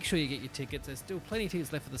 4:30. Make sure you get your tickets. There's still plenty of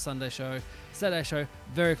tickets left for the Sunday show. Saturday show,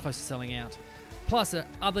 very close to selling out. Plus, there are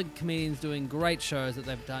other comedians doing great shows that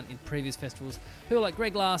they've done in previous festivals. People like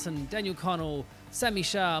Greg Larson, Daniel Connell, Sammy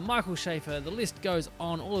Shah, Michael Schaefer. The list goes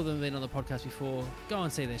on. All of them have been on the podcast before. Go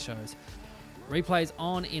and see their shows. Replays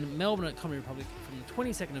on in Melbourne at Comedy Republic from the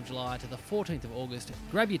 22nd of July to the 14th of August.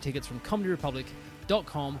 Grab your tickets from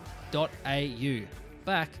comedyrepublic.com.au.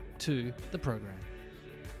 Back to the program.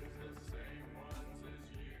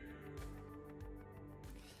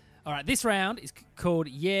 All right, this round is called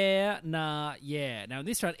Yeah, Nah, Yeah. Now, in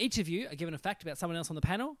this round, each of you are given a fact about someone else on the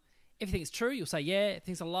panel. If you think it's true, you'll say yeah. If you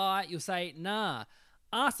think it's a lie, you'll say nah.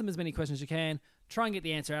 Ask them as many questions as you can. Try and get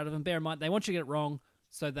the answer out of them. Bear in mind, they want you to get it wrong,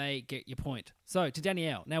 so they get your point. So, to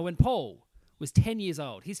Danielle. Now, when Paul was 10 years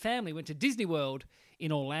old, his family went to Disney World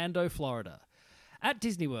in Orlando, Florida. At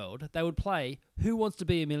Disney World, they would play Who Wants to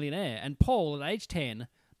Be a Millionaire? And Paul, at age 10,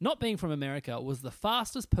 not being from America, was the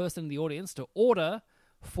fastest person in the audience to order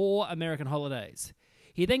 4 American holidays.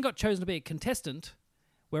 He then got chosen to be a contestant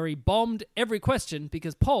where he bombed every question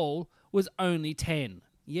because Paul was only 10.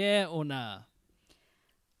 Yeah or nah?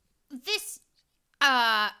 This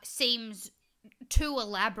seems too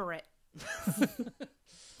elaborate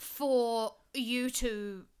for you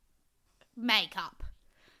to make up.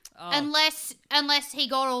 Oh. Unless he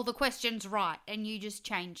got all the questions right and you just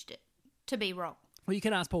changed it to be wrong. Well, you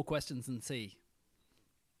can ask Paul questions and see.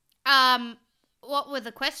 What were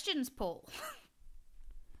the questions, Paul?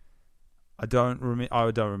 I don't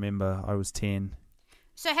remember. I was 10.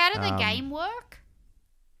 So how did the game work?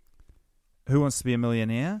 Who Wants to Be a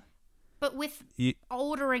Millionaire? But with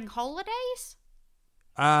ordering holidays?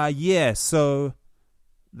 Yeah. So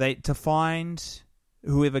to find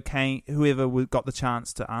whoever got the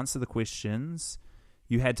chance to answer the questions,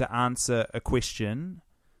 you had to answer a question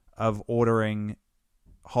of ordering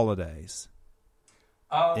holidays.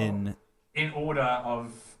 Oh, in order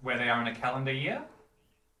of where they are in a calendar year?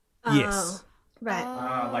 Yes. Right.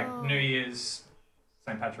 Like New Year's,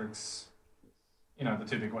 St. Patrick's. the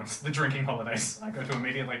two big ones, the drinking holidays. I go to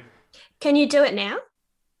immediately. Can you do it now?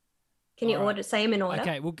 Can you All right. say them in order?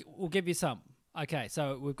 Okay, we'll give you some. Okay,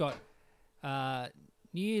 so we've got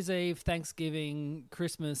New Year's Eve, Thanksgiving,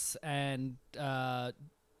 Christmas, and 4th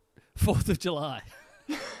of July.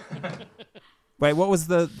 Wait, what was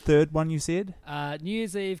the third one you said? New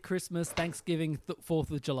Year's Eve, Christmas, Thanksgiving,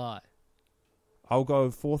 4th of July. I'll go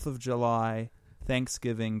 4th of July,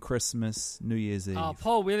 Thanksgiving, Christmas, New Year's Eve. Oh,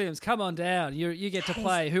 Paul Williams, come on down. You get to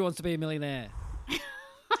play Who Wants to Be a Millionaire?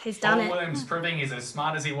 He's done Paul it. Williams proving he's as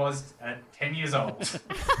smart as he was at 10 years old.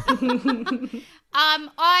 I'm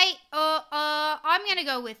gonna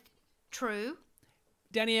go with true.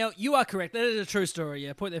 Danielle, you are correct. That is a true story.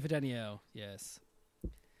 Yeah, point there for Danielle. Yes.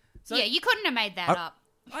 So Yeah, you couldn't have made that up.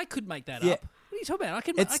 I could make that Yeah. up. What are you talking about?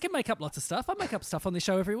 I It's- can make up lots of stuff. I make up stuff on this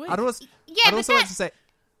show every week. I'd also, Yeah, I'd but also like that- to say,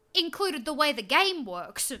 Included the way the game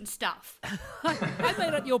works and stuff. I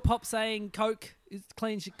made up your pop saying Coke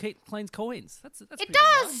cleans coins. That's It pretty good,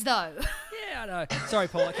 does, though. right? Yeah, I know. Sorry,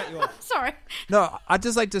 Paul, I cut you off. Sorry. no, I'd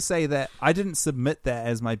just like to say that I didn't submit that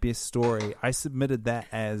as my best story. I submitted that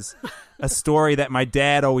as a story that my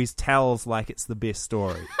dad always tells like it's the best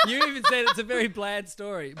story. You even said it's a very bland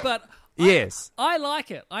story, but Yes. I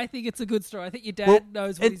like it. I think it's a good story. I think your dad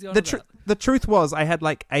knows what he's on about. The truth was, I had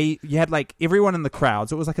you had like everyone in the crowd,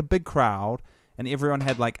 so it was like a big crowd, and everyone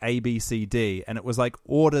had like A, B, C, D, and it was like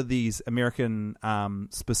order these American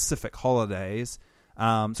specific holidays.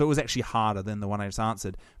 So it was actually harder than the one I just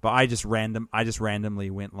answered. But I just randomly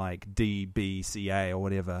went like D, B, C, A or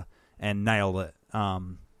whatever and nailed it.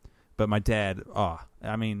 But my dad,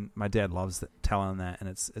 my dad loves telling that, and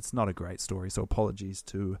it's not a great story. So apologies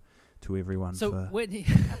to everyone. So for when he,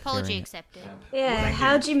 Apology Hearing it. accepted. Yeah, Thank you.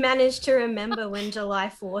 how'd you manage to remember when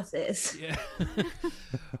July 4th is? yeah.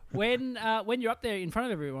 when you're up there in front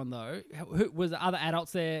of everyone though, was there other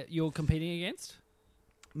adults there you're competing against?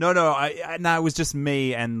 No, it was just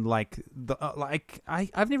me and like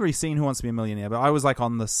I've never really seen Who Wants to Be a Millionaire, but I was like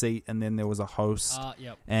on the seat and then there was a host.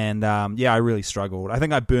 Yep. And I really struggled. I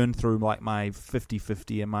think I burned through like my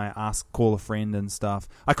 50-50 and my call a friend and stuff.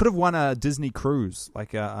 I could have won a Disney cruise,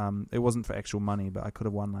 like it wasn't for actual money, but I could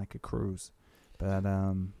have won like a cruise. But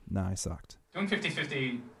no, I sucked. Doing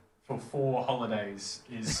 50-50 for 4 holidays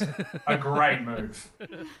is a great move.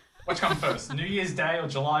 Which comes first, New Year's Day or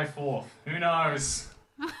July 4th? Who knows?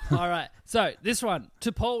 All right. So this one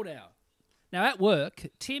to Paul now. Now at work,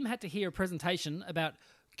 Tim had to hear a presentation about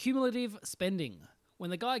cumulative spending.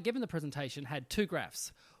 When the guy giving the presentation had 2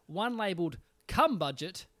 graphs, one labelled "cum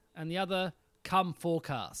budget" and the other "cum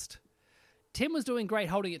forecast." Tim was doing great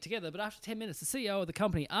holding it together, but after 10 minutes, the CEO of the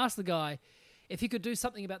company asked the guy if he could do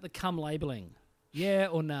something about the cum labelling. Yeah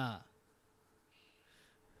or nah?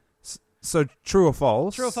 So true or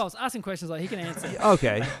false? True or false? Ask him questions like he can answer.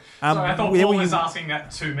 Okay. So I thought where Paul were was you- asking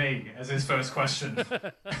that to me as his first question.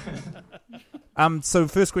 So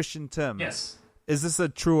first question, Tim. Yes. Is this a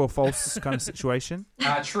true or false kind of situation?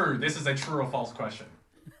 True. This is a true or false question.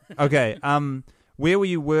 Okay. Where were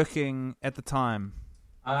you working at the time?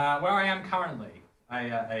 Where I am currently,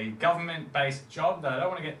 a government-based job that I don't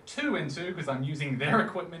want to get too into because I'm using their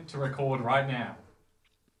equipment to record right now.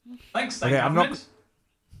 Thanks, state Okay, I'm not- government.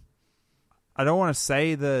 I don't want to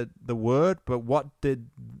say the word, but what did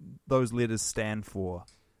those letters stand for?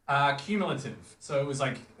 Cumulative. So it was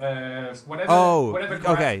like whatever. Oh, whatever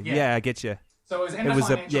okay. Yeah, I get you. So it was end It of was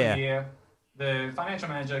a- financial yeah. year. The financial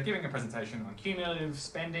manager giving a presentation on cumulative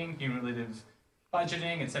spending, cumulative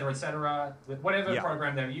budgeting, etc., etc. Whatever Yeah.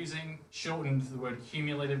 program they were using shortened the word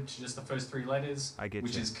cumulative to just the first 3 letters, I get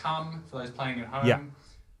which you. is cum for those playing at home.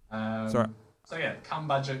 Yeah. Sorry. So yeah, cum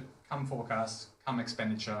budget, cum forecast, cum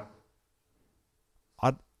expenditure.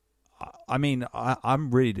 I'm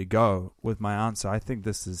ready to go with my answer. I think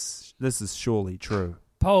this is surely true.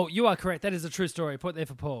 Paul, you are correct. That is a true story. Point there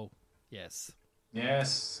for Paul. Yes.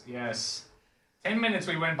 Yes, yes. 10 minutes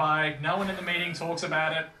we went by. No one in the meeting talks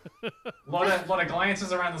about it. lot of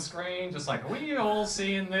glances around the screen, just like, are we all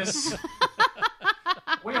seeing this?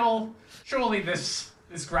 We all surely this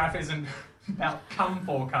graph isn't about cum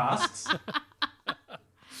forecasts.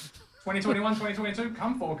 2021, 2022,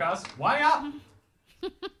 cum forecast. Way up.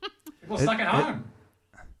 People are stuck at home.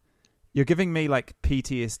 You're giving me like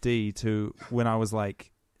PTSD to when I was like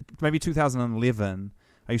maybe 2011.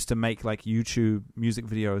 I used to make like YouTube music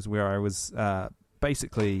videos where I was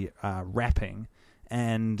basically rapping,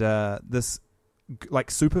 and this like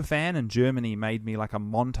super fan in Germany made me like a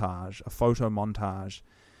photo montage,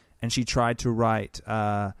 and she tried to write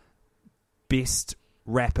best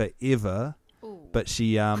rapper ever, but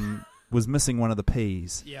she was missing one of the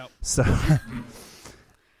P's. Yep. So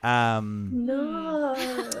No.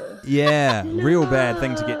 Yeah, real bad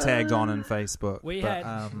thing to get tagged on in Facebook.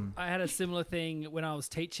 I had a similar thing when I was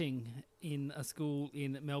teaching in a school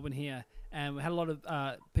in Melbourne here, and we had a lot of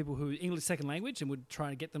people who were English second language and would try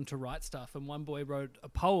to get them to write stuff. And one boy wrote a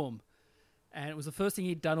poem, and it was the first thing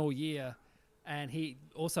he'd done all year, and he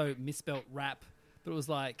also misspelt rap. But it was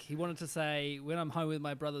like he wanted to say, "When I'm home with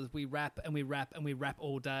my brothers, we rap and we rap and we rap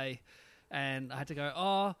all day," and I had to go,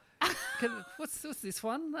 "Oh." What's this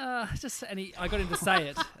one? I got him to say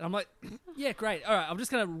it, and I'm like, yeah, great. All right, I'm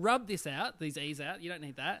just going to rub these E's out. You don't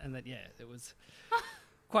need that. And then, yeah, it was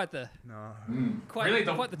quite the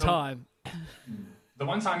time. The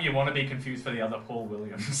one time you want to be confused for the other Paul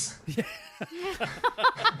Williams. Yeah.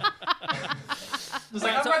 It's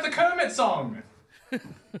like, I wrote the Kermit song.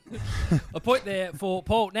 A point there for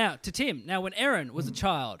Paul. Now, to Tim. Now, when Erin was a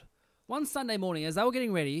child, one Sunday morning, as they were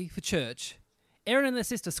getting ready for church, Erin and their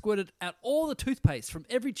sister squirted out all the toothpaste from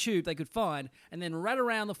every tube they could find and then ran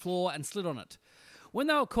around the floor and slid on it. When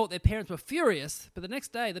they were caught, their parents were furious, but the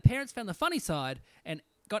next day, the parents found the funny side and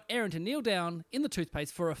got Erin to kneel down in the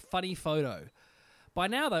toothpaste for a funny photo. By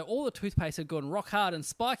now, though, all the toothpaste had gone rock hard and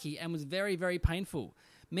spiky and was very, very painful.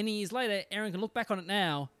 Many years later, Erin can look back on it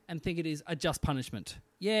now and think it is a just punishment.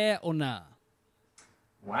 Yeah or nah?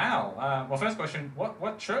 Wow. Well, first question,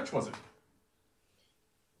 what church was it?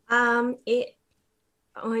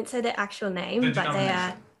 I won't say the actual name, The but they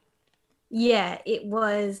are. Yeah, it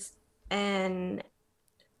was the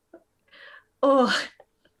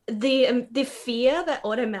fear that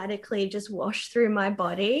automatically just washed through my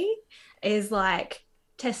body is like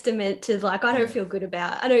testament to like I don't feel good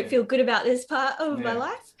about this part of my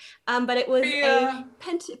life. But it was a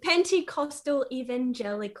Pentecostal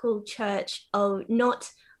evangelical church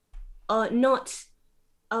not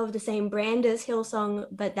of the same brand as Hillsong,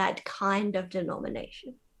 but that kind of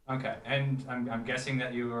denomination. Okay, and I'm guessing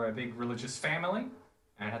that you were a big religious family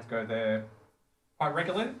and had to go there quite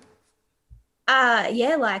regularly?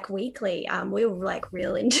 Yeah, like weekly. We were like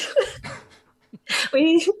real into it.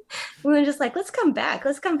 we were just like, let's come back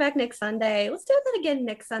next Sunday. Let's do that again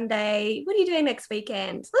next Sunday. What are you doing next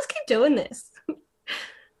weekend? Let's keep doing this.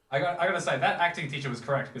 I got to say, that acting teacher was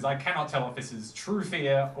correct, because I cannot tell if this is true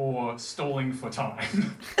fear or stalling for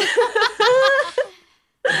time.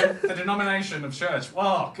 the denomination of church,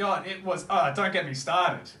 oh God, it was, don't get me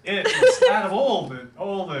started. It was out of all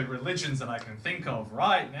the religions that I can think of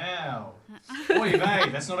right now. Oy vey,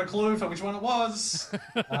 that's not a clue for which one it was.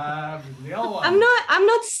 The other one. I'm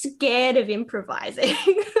not scared of improvising.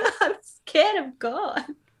 I'm scared of God.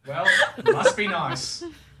 Well, it must be nice.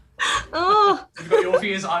 Oh. You've got your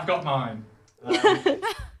fears, I've got mine.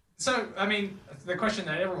 So, I mean, the question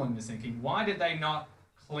that everyone is thinking, why did they not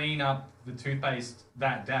clean up the toothpaste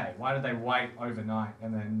that day? Why did they wait overnight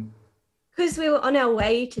and then... Because we were on our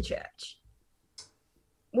way to church.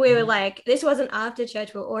 We were like, this wasn't after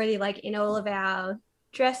church, we were already like in all of our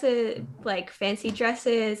dresses, like fancy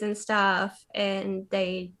dresses and stuff, and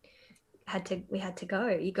we had to go.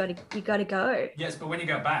 You gotta go. Yes, but when you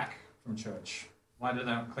got back from church, why did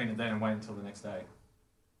they not clean it then and wait until the next day?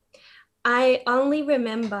 I don't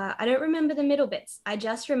remember the middle bits. I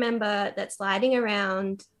just remember that sliding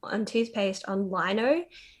around on toothpaste on lino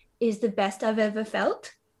is the best I've ever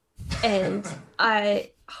felt. And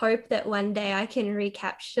I hope that one day I can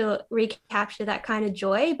recapture that kind of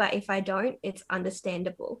joy, but if I don't, it's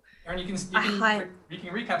understandable. Aaron, you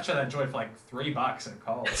can recapture that joy for like $3 at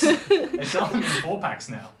Coles. They sell them in 4-packs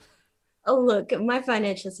now. Oh, look, my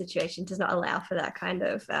financial situation does not allow for that kind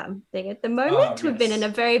of thing at the moment. We've been in a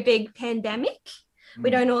very big pandemic.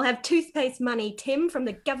 We don't all have toothpaste money, Tim, from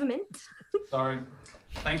the government. Sorry.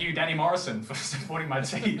 Thank you, Danny Morrison, for supporting my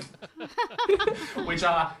teeth, which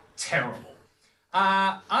are terrible.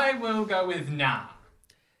 I will go with nah.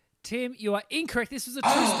 Tim, you are incorrect. This was a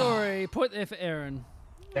true story. Point there for Erin.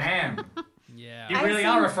 Damn. Yeah. You really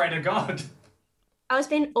are afraid of God. I was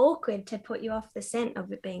being awkward to put you off the scent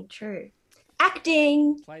of it being true.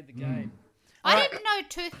 Acting. Played the game. I didn't know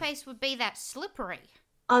toothpaste would be that slippery.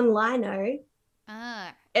 On lino.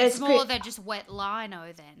 It's more than just wet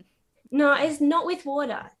lino then. No, it's not with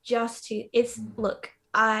water. Look,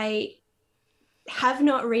 I have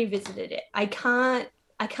not revisited it. I can't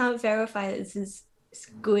verify that this is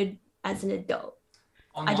good as an adult.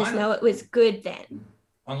 I just know it was good then.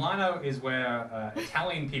 On lino is where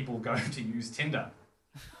Italian people go to use Tinder.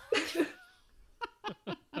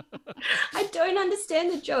 I don't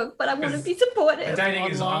understand the joke, but I want to be supportive. The dating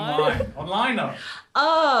is online. On lino.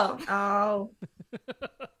 Oh.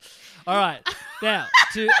 All right. Now,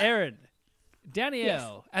 to Erin.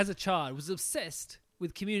 Danielle, as a child, was obsessed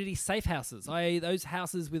with community safe houses, i.e. those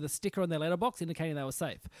houses with a sticker on their letterbox indicating they were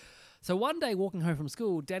safe. So one day walking home from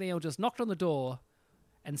school, Danielle just knocked on the door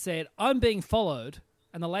and said, "I'm being followed."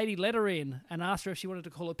 And the lady let her in and asked her if she wanted to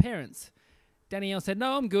call her parents. Danielle said,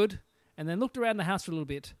 "No, I'm good." And then looked around the house for a little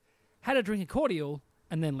bit, had a drink of cordial,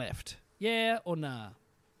 and then left. Yeah or nah?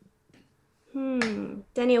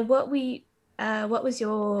 Danielle, what was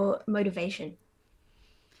your motivation?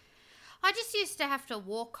 I just used to have to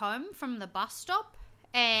walk home from the bus stop,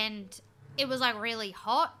 and it was like really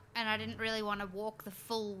hot, and I didn't really want to walk the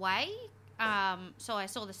full way. So I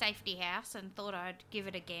saw the safety house and thought I'd give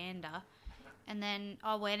it a gander. And then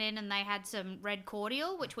I went in and they had some red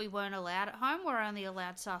cordial, which we weren't allowed at home. We're only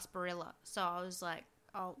allowed sarsaparilla. So I was like,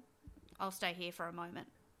 I'll stay here for a moment.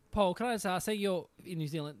 Paul, can I just ask, say you're in New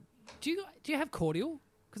Zealand, do you have cordial?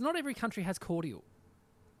 Because not every country has cordial.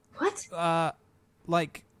 What?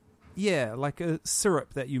 Like a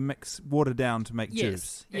syrup that you mix water down to make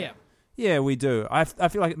juice. Yeah. Yeah, we do. I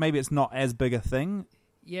feel like maybe it's not as big a thing.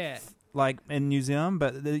 Yeah. Like in New Zealand,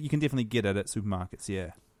 but you can definitely get it at supermarkets.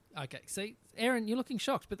 Yeah. Okay. See, Aaron, you're looking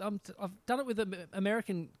shocked, but I've done it with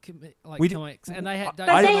American We do- comics, and they But don't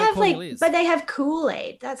they know what have cordial is. but they have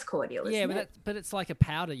Kool-Aid. That's cordial, yeah, isn't it? but it's like a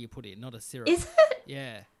powder you put in, not a syrup. Is it?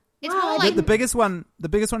 Yeah. It's Wow, more I like The biggest one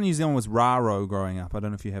in New Zealand was Raro growing up. I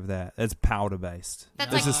don't know if you have that. It's powder based.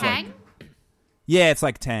 that's This like is Tang. Yeah, it's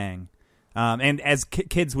like Tang. And as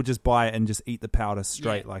kids would just buy it and just eat the powder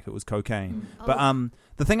straight like it was cocaine. But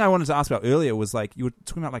the thing I wanted to ask about earlier was like you were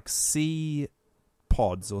talking about like sea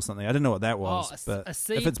pods or something. I didn't know what that was. a but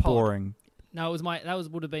seed if it's pod. boring, No,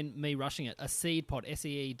 would have been me rushing it. A seed pod,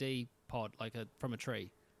 SEED pod, like from a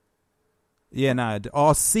tree. yeah, no.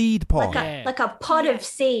 Seed pod. Like a pod of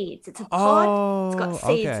seeds. It's a pod. Oh, It's got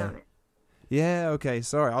seeds okay. on it. Yeah, okay,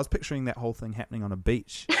 sorry. I was picturing that whole thing happening on a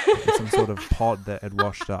beach with some sort of pod that had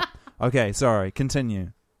washed up. Okay, sorry.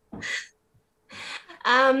 Continue.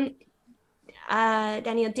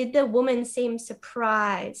 Daniel, did the woman seem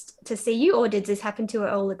surprised to see you, or did this happen to her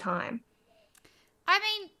all the time? I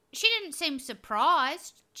mean, she didn't seem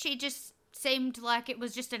surprised. She just seemed like it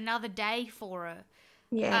was just another day for her.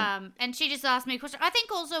 Yeah. And she just asked me a question. I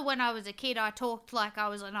think also when I was a kid, I talked like I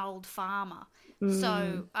was an old farmer.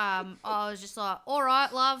 So I was just like, "All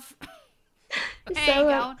right, love, how you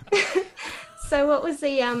going?" So what was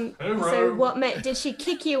the Hooroo. did she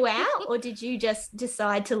kick you out, or did you just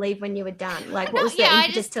decide to leave when you were done? Like, what was the yeah, I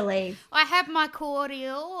impetus just- to leave? I had my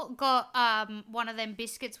cordial, got one of them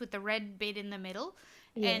biscuits with the red bit in the middle,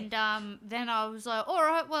 and then I was like, "All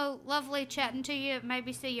right, well, lovely chatting to you.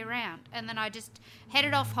 Maybe see you around." And then I just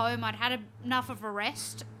headed off home. I'd had enough of a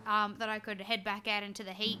rest that I could head back out into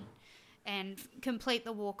the heat and complete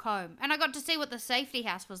the walk home. And I got to see what the safety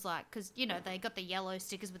house was like because, you know, they got the yellow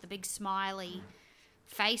stickers with the big smiley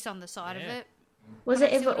face on the side of it. Was I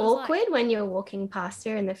it wanted to see ever what it was like. awkward when you were walking past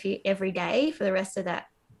her in the every day for the rest of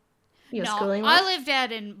your No, schooling I life? lived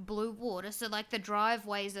out in Bluewater, so like the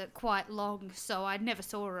driveways are quite long, so I never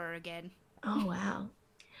saw her again. Oh wow.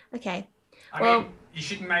 Okay. I Well- mean, you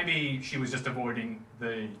should maybe she was just avoiding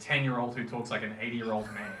the 10-year-old who talks like an 80-year-old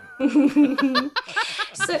man.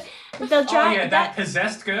 So the Oh drive yeah, that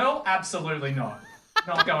possessed girl? Absolutely not.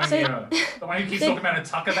 Not going So- near her. The one who keeps talking about a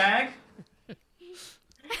tucker bag?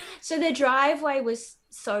 so the driveway was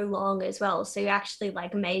so long as well. So you actually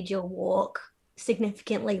like made your walk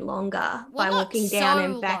significantly longer Well, by not walking down so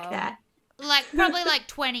and back long. that. Like probably like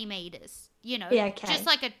 20 meters, you know. Yeah, okay. Just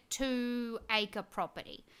like a 2-acre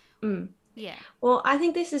property. Yeah. Well, I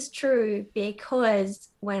think this is true because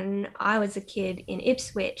when I was a kid in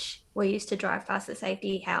Ipswich, we used to drive past the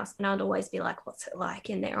safety house and I'd always be like, what's it like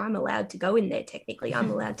in there? I'm allowed to go in there. Technically, I'm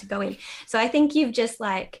allowed to go in. So I think you've just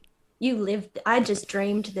like, I just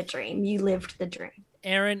dreamed the dream. You lived the dream.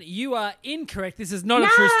 Aaron, you are incorrect. This is not a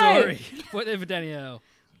true No! story. Whatever, Danielle.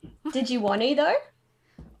 Did you want to though?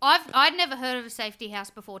 I'd never heard of a safety house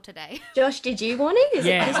before today. Josh, did you want to? Is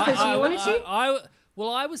it just because you wanted to?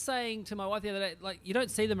 I was saying to my wife the other day, like, you don't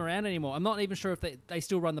see them around anymore. I'm not even sure if they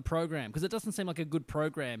still run the program because it doesn't seem like a good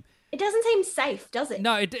program. It doesn't seem safe, does it?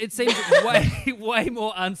 No, it seems way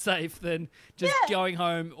more unsafe than just going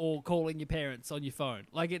home or calling your parents on your phone.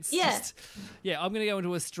 Like, it's just, I'm going to go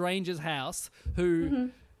into a stranger's house who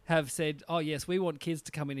have said, oh, yes, we want kids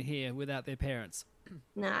to come in here without their parents.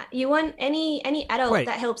 Nah, you want any adult Wait.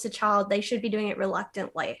 that helps a child, they should be doing it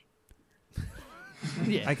reluctantly.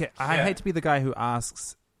 Yeah. Okay, I hate to be the guy who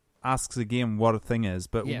asks again what a thing is,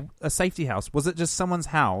 but Yeah. a safety house, was it just someone's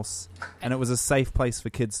house and it was a safe place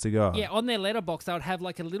for kids to go? Yeah, on their letterbox, they would have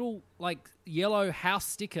like a little like yellow house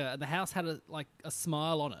sticker, and the house had a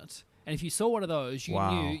smile on it, And if you saw one of those, you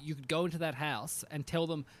Wow. knew you could go into that house and tell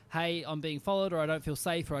them, hey, I'm being followed, or I don't feel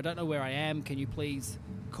safe, or I don't know where I am. Can you please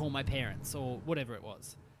call my parents, or whatever it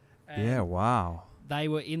was. And Yeah, wow. they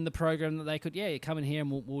were in the program that they could, come in here and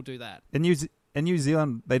we'll do that. In New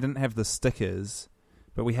Zealand, they didn't have the stickers,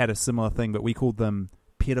 but we had a similar thing, but we called them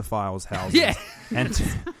pedophiles' houses. Yeah. And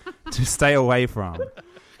to stay away from.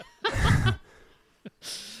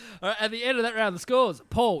 All right, at the end of that round, the scores.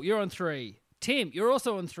 Paul, you're on 3. Tim, you're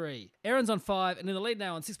also on 3. Aaron's on 5. And in the lead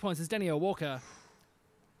now on 6 points is Danielle Walker.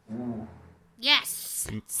 Yes.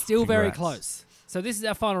 Still very Congrats. close. So this is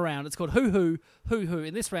our final round. It's called Who Who, Who Who.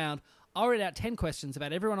 In this round, I'll read out 10 questions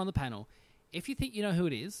about everyone on the panel. If you think you know who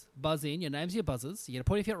it is, buzz in. Your names are your buzzers. You get a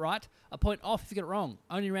point if you get it right, a point off if you get it wrong.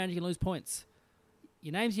 Only round you can lose points.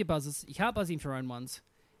 Your names are your buzzers. You can't buzz in for your own ones.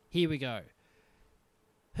 Here we go.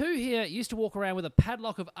 Who here used to walk around with a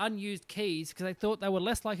padlock of unused keys because they thought they were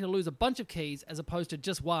less likely to lose a bunch of keys as opposed to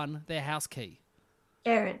just one, their house key?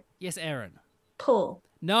 Aaron. Yes, Aaron. Paul.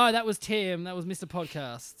 No, that was Tim. That was Mr.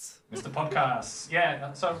 Podcasts. Mr. Podcasts.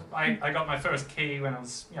 Yeah, so I got my first key when I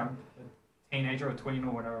was, a teenager or tween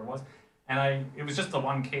or whatever it was. And it was just the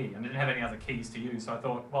one key. I didn't have any other keys to use. So I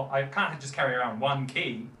thought, well, I can't just carry around one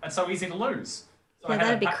key. That's so easy to lose. So Yeah, I had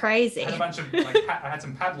that'd be crazy. I had a bunch of, I had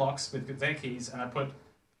some padlocks with their keys, and I put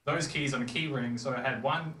those keys on a key ring. So I had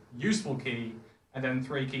one useful key, and then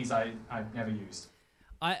 3 keys I never used.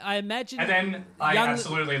 I imagine... And then I young-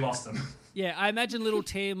 absolutely lost them. Yeah, I imagine little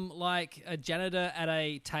Tim like a janitor at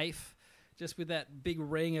a TAFE, just with that big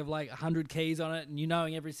ring of 100 keys on it, and you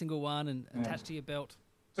knowing every single one and attached to your belt.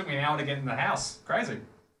 Took me an hour to get in the house. Crazy.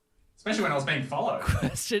 Especially when I was being followed.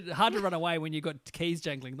 It's hard to run away when you've got keys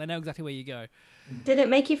jangling. They know exactly where you go. Did it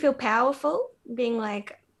make you feel powerful, being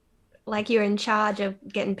like you're in charge of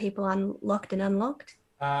getting people unlocked and unlocked?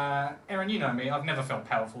 Aaron, you know me. I've never felt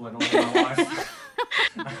powerful at all in my life.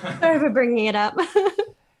 Sorry for bringing it up.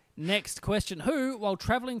 Next question. Who, while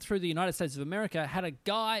traveling through the United States of America, had a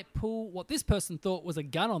guy pull what this person thought was a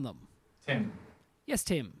gun on them? Tim. Yes,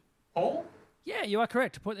 Tim. Paul? Yeah, you are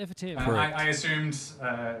correct. A point there for Tim. I assumed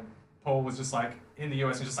Paul was just in the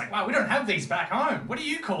US and just wow, we don't have these back home. What do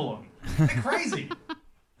you call them? They're crazy.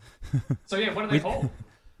 So yeah, what do they call?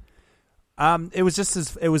 It was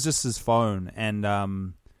just his phone,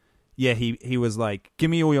 and he was like, "Give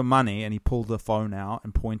me all your money," and he pulled the phone out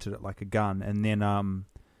and pointed it like a gun, and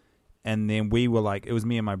then we were like, it was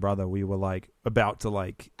me and my brother, we were about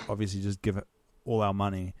to obviously just give it all our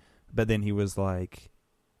money, but then he was like,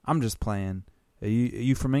 "I'm just playing. Are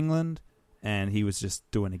you from England?" And he was just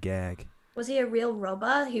doing a gag. Was he a real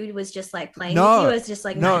robber who was just playing No, with you? Was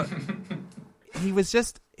just no. He was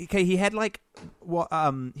just okay. He had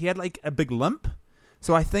he had a big limp.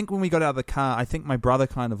 So I think when we got out of the car, I think my brother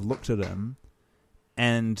kind of looked at him,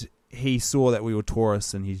 and he saw that we were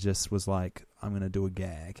tourists, and he just was like, "I'm going to do a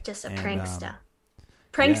gag." Just a And, prankster.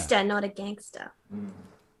 Prankster, not a gangster.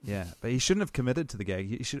 Yeah, but he shouldn't have committed to the gag.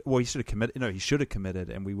 He should have committed. No, he should have committed,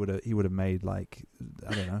 and he would have made I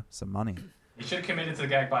don't know, some money. You should have committed to the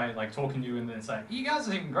gag by talking to you and then saying, "You guys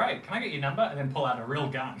are doing great. Can I get your number?" And then pull out a real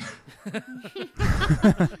gun.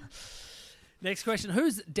 Next question.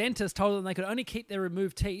 Whose dentist told them they could only keep their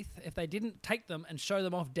removed teeth if they didn't take them and show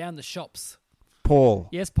them off down the shops? Paul.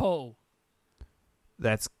 Yes, Paul.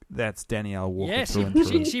 That's Danielle Walker. Yeah, through and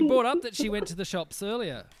through. she brought up that she went to the shops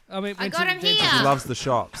earlier. I went got to the him dentist. here. She loves the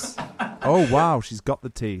shops. Oh wow, she's got the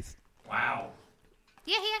teeth, Wow.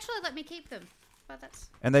 Yeah, he actually let me keep them. But that's...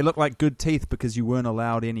 and they look like good teeth because you weren't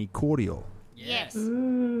allowed any cordial. Yes.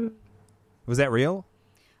 Was that real?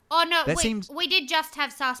 Oh, no, That seems- we did just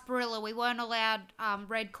have sarsaparilla. We weren't allowed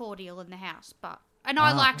red cordial in the house. And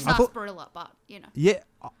I like I thought- sarsaparilla, but, Yeah,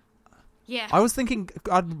 Yeah. I was thinking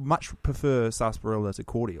I'd much prefer sarsaparilla to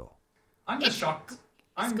cordial. I'm just shocked.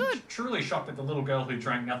 I'm good. truly shocked that the little girl who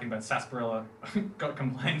drank nothing but sarsaparilla got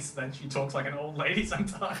complaints that she talks like an old lady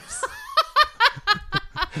sometimes.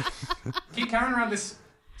 Keep carrying around this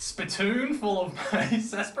spittoon full of my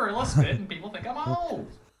sarsaparilla spit, and people think I'm old.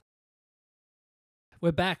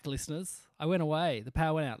 We're back, listeners. I went away. The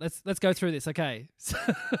power went out. Let's go through this, okay?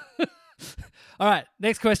 All right,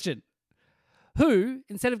 next question. Who,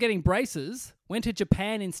 instead of getting braces, went to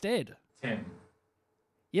Japan instead? Tim.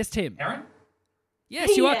 Yes, Tim. Aaron?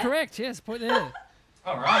 Yes, you are Yeah. correct. Yes, point there.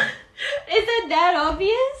 All right. Is it that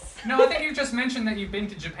obvious? No, I think you just mentioned that you've been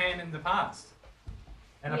to Japan in the past.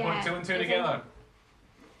 And I Yeah, put 2 and 2 is it- together.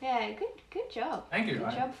 Yeah, good job. Thank you.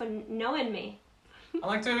 Good job for knowing me. I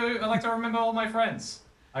like to remember all my friends.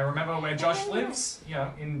 I remember where Josh lives,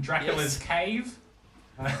 in Dracula's cave.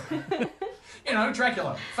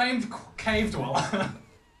 Dracula, famed cave dweller.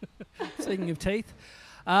 Speaking of teeth.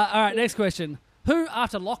 All right, next question. Who,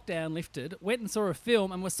 after lockdown lifted, went and saw a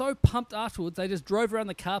film and was so pumped afterwards they just drove around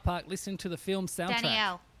the car park listening to the film soundtrack?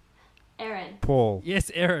 Danielle. Erin. Paul.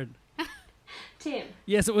 Yes, Erin. Tim.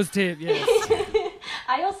 Yes, it was Tim. Yes.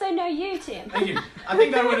 I also know you, Tim. Thank you. I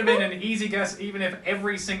think that would have been an easy guess even if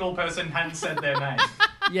every single person hadn't said their name.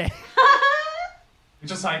 Yeah.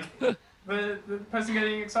 Just like the person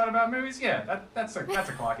getting excited about movies. Yeah, that's a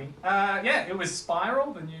Clarky. Yeah, it was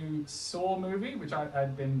Spiral, the new Saw movie, which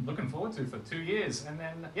I'd been looking forward to for 2 years. And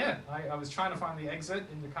then, yeah, I was trying to find the exit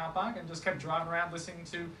in the car park and just kept driving around listening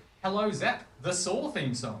to Hello Zep, the Saw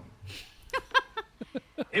theme song.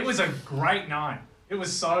 It was a great night. It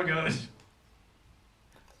was so good.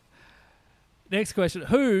 Next question.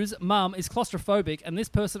 Whose mum is claustrophobic and this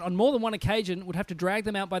person on more than one occasion would have to drag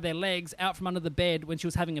them out by their legs out from under the bed when she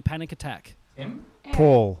was having a panic attack? Tim?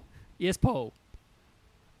 Paul. Yes, Paul.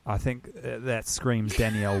 I think that screams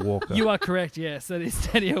Danielle Walker. You are correct, yes. That is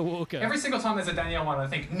Danielle Walker. Every single time there's a Danielle one, I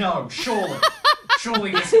think, no,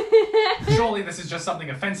 surely this is just something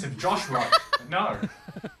offensive Josh wrote. But no.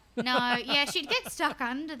 No, yeah, she'd get stuck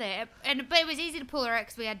under there. But it was easy to pull her out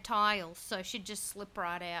because we had tiles, so she'd just slip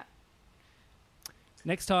right out.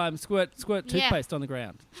 Next time, squirt toothpaste on the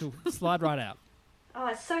ground. She'll slide right out. Oh,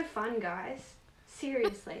 it's so fun, guys.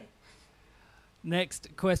 Seriously. Next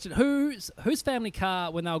question. Whose family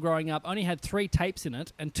car, when they were growing up, only had 3 tapes in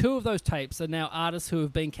it, and 2 of those tapes are now artists who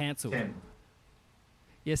have been cancelled? Tim.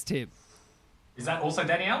 Yes, Tim. Is that also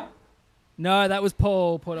Danielle? No, that was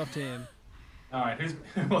Paul. Point off Tim. All right,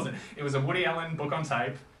 who was it? It was a Woody Allen book on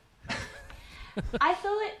tape. I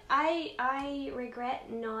thought I regret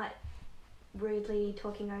not rudely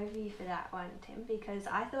talking over you for that one, Tim, because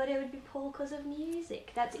I thought it would be Paul because of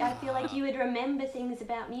music. I feel like you would remember things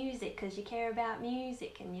about music because you care about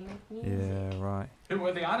music and you make music. Yeah, right. Who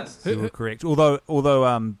were the artists? You were correct.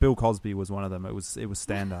 Although Bill Cosby was one of them. It was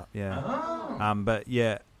stand up. Yeah. Oh. But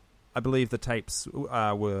yeah, I believe the tapes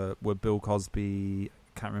were Bill Cosby.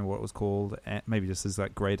 Can't remember what it was called. Maybe just his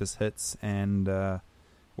like greatest hits, and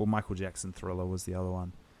Michael Jackson Thriller was the other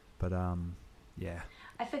one. But yeah.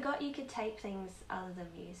 I forgot you could tape things other than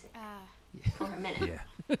music for a minute.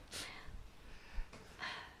 Yeah.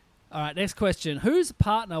 All right, next question. Whose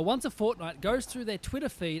partner once a fortnight goes through their Twitter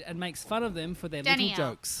feed and makes fun of them for their Danielle. little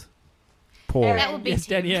jokes? Paul. That would be Yes,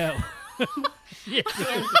 Tim. Danielle. Yes.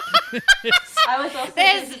 I was also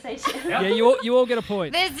There's- going to say Tim. Yeah, you all get a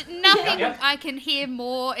point. There's nothing Yep. I can hear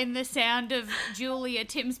more in the sound of Julia,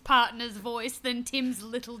 Tim's partner's voice, than Tim's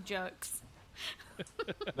little jokes.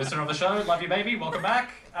 Listener of the show, love you, baby. Welcome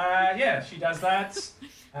back. Yeah, she does that.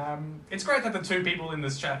 It's great that the 2 people in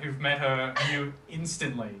this chat who've met her knew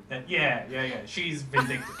instantly that, yeah, she's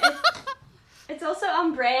vindictive. It's also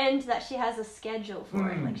on brand that she has a schedule for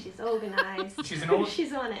it. Like, she's organised. She's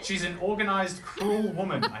She's on it. She's an organised, cruel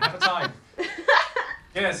woman. I have a type.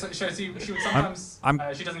 Yeah, so she would sometimes...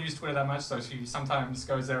 she doesn't use Twitter that much, so she sometimes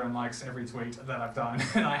goes there and likes every tweet that I've done.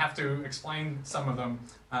 And I have to explain some of them.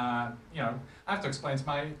 I have to explain to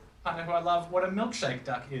my partner who I love what a milkshake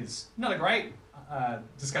duck is. Not a great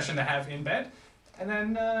discussion to have in bed. And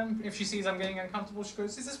then if she sees I'm getting uncomfortable, she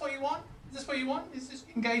goes, is this what you want? Is this what you want? Is this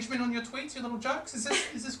engagement on your tweets, your little jokes? Is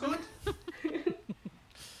this good?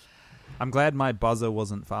 I'm glad my buzzer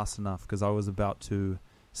wasn't fast enough because I was about to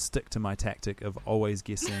stick to my tactic of always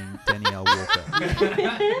guessing Danielle Walker.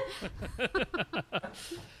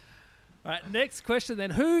 All right, next question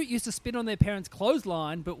then. Who used to spin on their parents'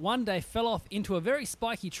 clothesline but one day fell off into a very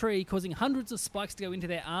spiky tree, causing hundreds of spikes to go into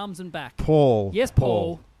their arms and back? Paul. Yes,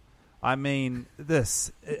 Paul. I mean,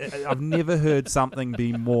 I've never heard something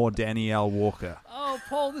be more Danielle Walker. Oh,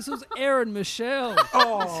 Paul, this was Erin Michelle.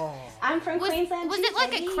 I'm from Was Queensland. it too, like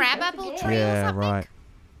a baby. crabapple Don't tree? forget. or Yeah, something? right.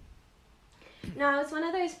 No, it's one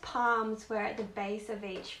of those palms where at the base of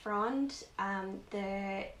each frond,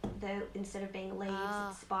 the instead of being leaves,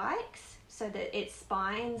 it's spikes, so that it's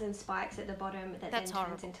spines and spikes at the bottom that That's then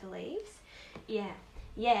turns horrible. into leaves. Yeah,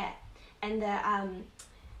 and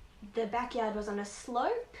the backyard was on a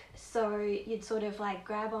slope, so you'd sort of like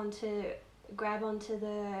grab onto the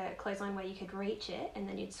clothesline where you could reach it, and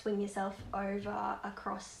then you'd swing yourself over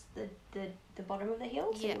across the bottom of the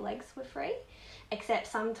hill so Yeah. your legs were free. Except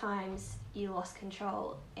sometimes you lost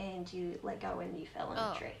control and you let go and you fell on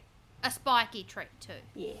Oh. a tree. A spiky tree too.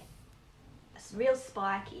 Yeah. It's real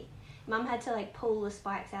spiky. Mum had to like pull the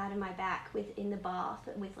spikes out of my back in the bath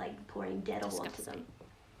with like pouring Dettol onto Disgusting. them.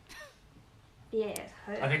 Yeah, it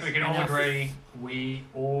hurts. I think we can all agree we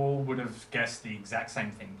all would have guessed the exact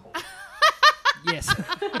same thing, Paul. Yes.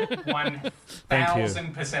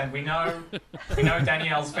 1000%. We know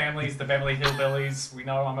Danielle's family's the Beverly Hillbillies. We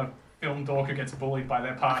know I'm a film dork who gets bullied by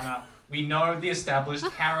their partner. We know the established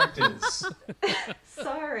characters.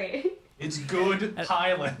 Sorry. It's good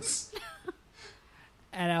pilots.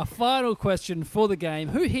 And our final question for the game: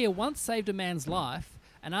 who here once saved a man's life,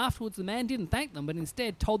 and afterwards the man didn't thank them, but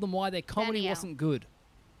instead told them why their comedy Danielle. wasn't good?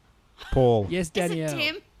 Paul. Yes, Is it Danielle.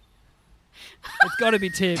 Tim? It's got to be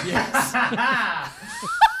Tim. Yes.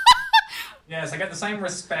 Yes, I get the same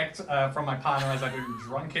respect from my partner as I do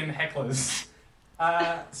drunken hecklers.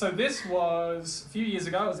 So this was a few years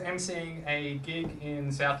ago. I was emceeing a gig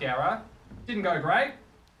in South Yarra. Didn't go great.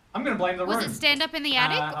 I'm going to blame the room. Was it stand up in the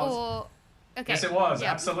attic I was- or? Okay. Yes, it was.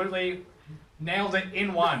 Yeah. Absolutely nailed it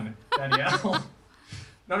in one, Danielle.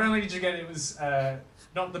 Not only did you get it was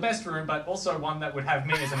not the best room, but also one that would have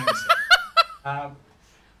me as an MC.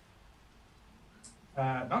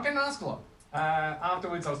 Not getting asked a lot.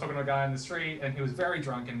 Afterwards, I was talking to a guy in the street, and he was very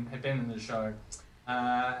drunk and had been in the show,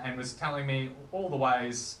 and was telling me all the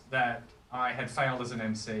ways that I had failed as an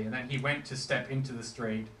MC. And then he went to step into the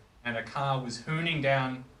street, and a car was hooning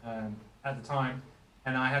down at the time,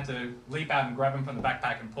 and I had to leap out and grab him from the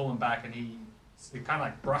backpack and pull him back, and he kind of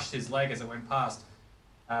like brushed his leg as it went past.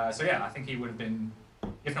 So yeah, I think he would have been,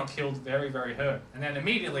 if not killed, very, very hurt. And then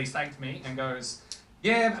immediately thanked me and goes,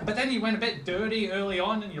 yeah, but then you went a bit dirty early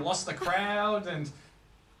on and you lost the crowd and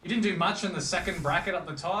you didn't do much in the second bracket up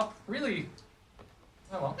the top. Really,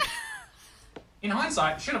 oh well. In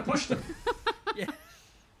hindsight, should have pushed him.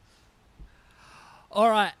 All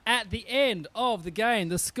right. At the end of the game,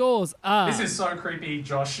 the scores are. This is so creepy.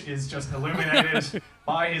 Josh is just illuminated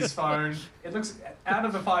by his phone. It looks, out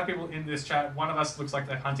of the 5 people in this chat, one of us looks like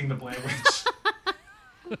they're hunting the Blair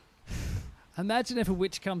Witch. Imagine if a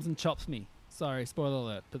witch comes and chops me. Sorry, spoiler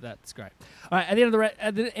alert, but that's great. All right. At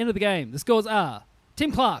the end of the game, the scores are: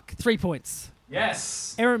 Tim Clark, 3 points.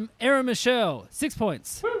 Yes. Erin Michelle, 6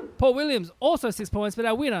 points. Paul Williams, also 6 points, but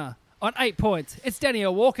our winner on 8 points, it's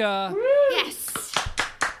Danielle Walker. Yes.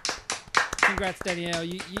 Congrats, Danielle.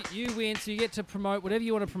 You win, so you get to promote whatever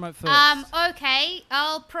you want to promote first. Okay,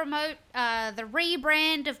 I'll promote the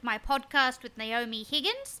rebrand of my podcast with Naomi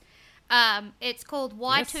Higgins. It's called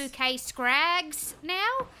Y2K Scrags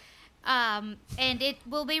now, and it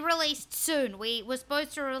will be released soon. We were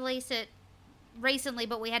supposed to release it recently,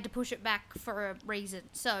 but we had to push it back for a reason,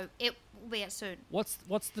 so it will be out soon. What's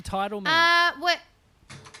the title mean? What?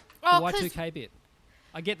 The Oh, 'cause- Y2K bit.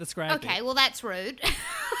 I get the scrag Okay, bit. well, that's rude.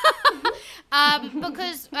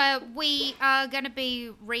 Because we are going to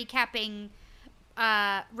be recapping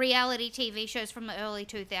reality TV shows from the early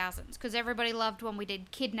 2000s, because everybody loved when we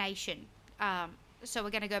did Kid Nation. So we're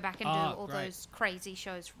going to go back and do all great. those crazy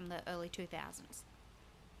shows from the early 2000s.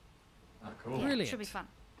 Oh, cool. Yeah, Brilliant. should be fun.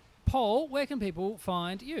 Paul, where can people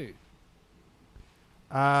find you?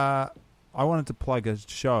 I wanted to plug a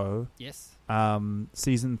show. Yes.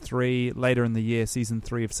 Season 3, later in the year, Season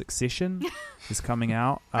 3 of Succession is coming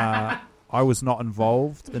out. I was not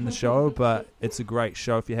involved in the show, but it's a great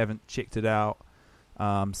show if you haven't checked it out.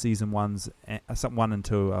 Season 1 and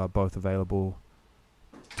 2 are both available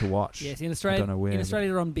to watch. Yes, in I Australia, don't know where, in but- Australia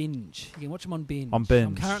they're on Binge. You can watch them on Binge. On Binge.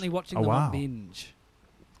 I'm currently watching Oh, them wow. on Binge.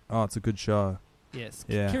 Oh, it's a good show. Yes.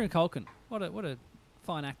 Yeah. Kieran Culkin. What a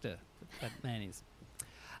fine actor that man is.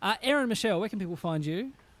 Erin Michelle, where can people find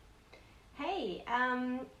you? Hey,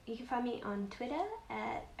 you can find me on Twitter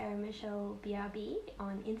at Erin Michelle BRB,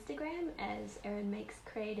 on Instagram as Erin Makes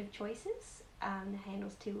Creative Choices. The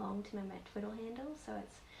handle's too long to know my Twitter handle, so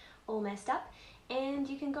it's all messed up. And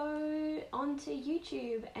you can go onto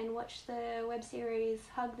YouTube and watch the web series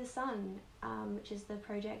Hug the Sun, which is the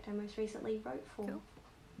project I most recently wrote for. Cool.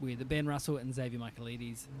 With Ben Russell and Xavier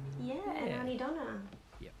Michaelides. Yeah, and Yeah. Arnie Donna.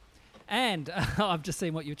 And I've just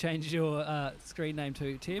seen what you've changed your screen name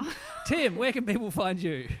to, Tim. Tim, where can people find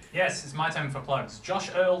you? Yes, it's my turn for plugs.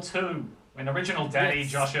 Josh Earl 2. When original daddy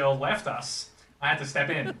Yes. Josh Earl left us, I had to step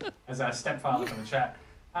in as a stepfather for the chat.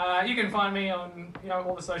 You can find me on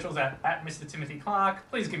all the socials at Mr. Timothy Clark.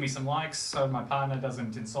 Please give me some likes so my partner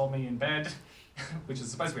doesn't insult me in bed, which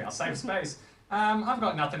is supposed to be our safe space. I've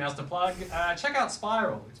got nothing else to plug. Check out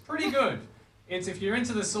Spiral. It's pretty good. It's, if you're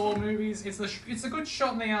into the Saw movies, it's a good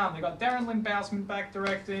shot in the arm. They got Darren Lynn Bousman back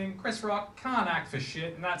directing. Chris Rock can't act for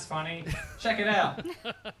shit, and that's funny. Check it out.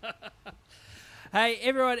 Hey,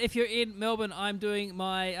 everyone, if you're in Melbourne, I'm doing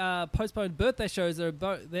my postponed birthday shows.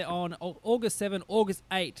 They're on August 7, August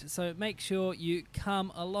 8. So make sure you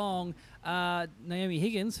come along. Naomi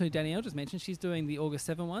Higgins, who Danielle just mentioned, she's doing the August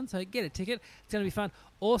 7 one. So get a ticket. It's going to be fun.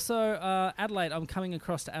 Also, Adelaide. I'm coming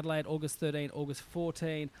across to Adelaide August 13, August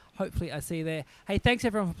 14. Hopefully I see you there. Hey, thanks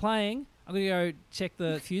everyone for playing. I'm going to go check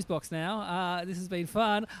the fuse box now. This has been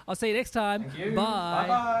fun. I'll see you next time. Thank you. Bye.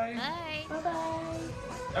 Bye-bye. Bye. Bye-bye.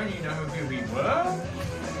 Don't you know who we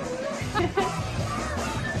were?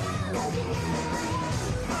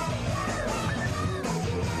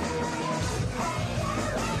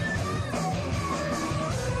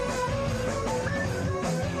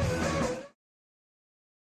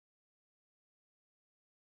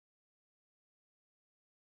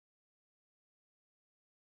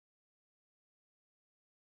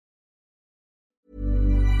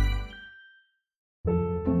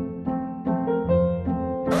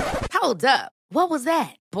 Hold up. What was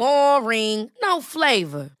that? Boring. No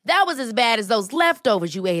flavor. That was as bad as those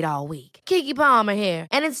leftovers you ate all week. Keke Palmer here,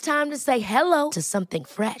 and it's time to say hello to something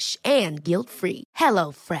fresh and guilt-free.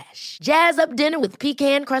 Hello Fresh. Jazz up dinner with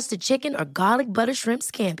pecan-crusted chicken or garlic butter shrimp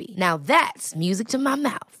scampi. Now that's music to my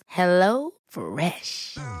mouth. Hello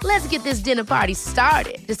Fresh. Let's get this dinner party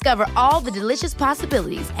started. Discover all the delicious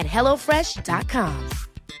possibilities at hellofresh.com.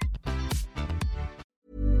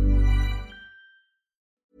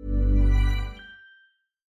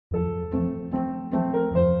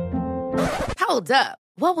 Hold up.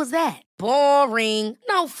 What was that? Boring.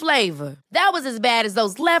 No flavor. That was as bad as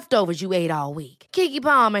those leftovers you ate all week. Keke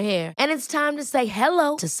Palmer here, and it's time to say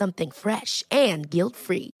hello to something fresh and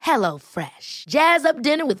guilt-free. Hello Fresh. Jazz up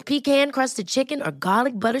dinner with pecan-crusted chicken or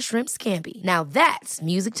garlic butter shrimp scampi. Now that's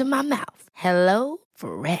music to my mouth. Hello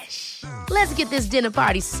Fresh. Let's get this dinner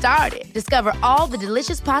party started. Discover all the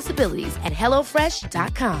delicious possibilities at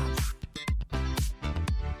hellofresh.com.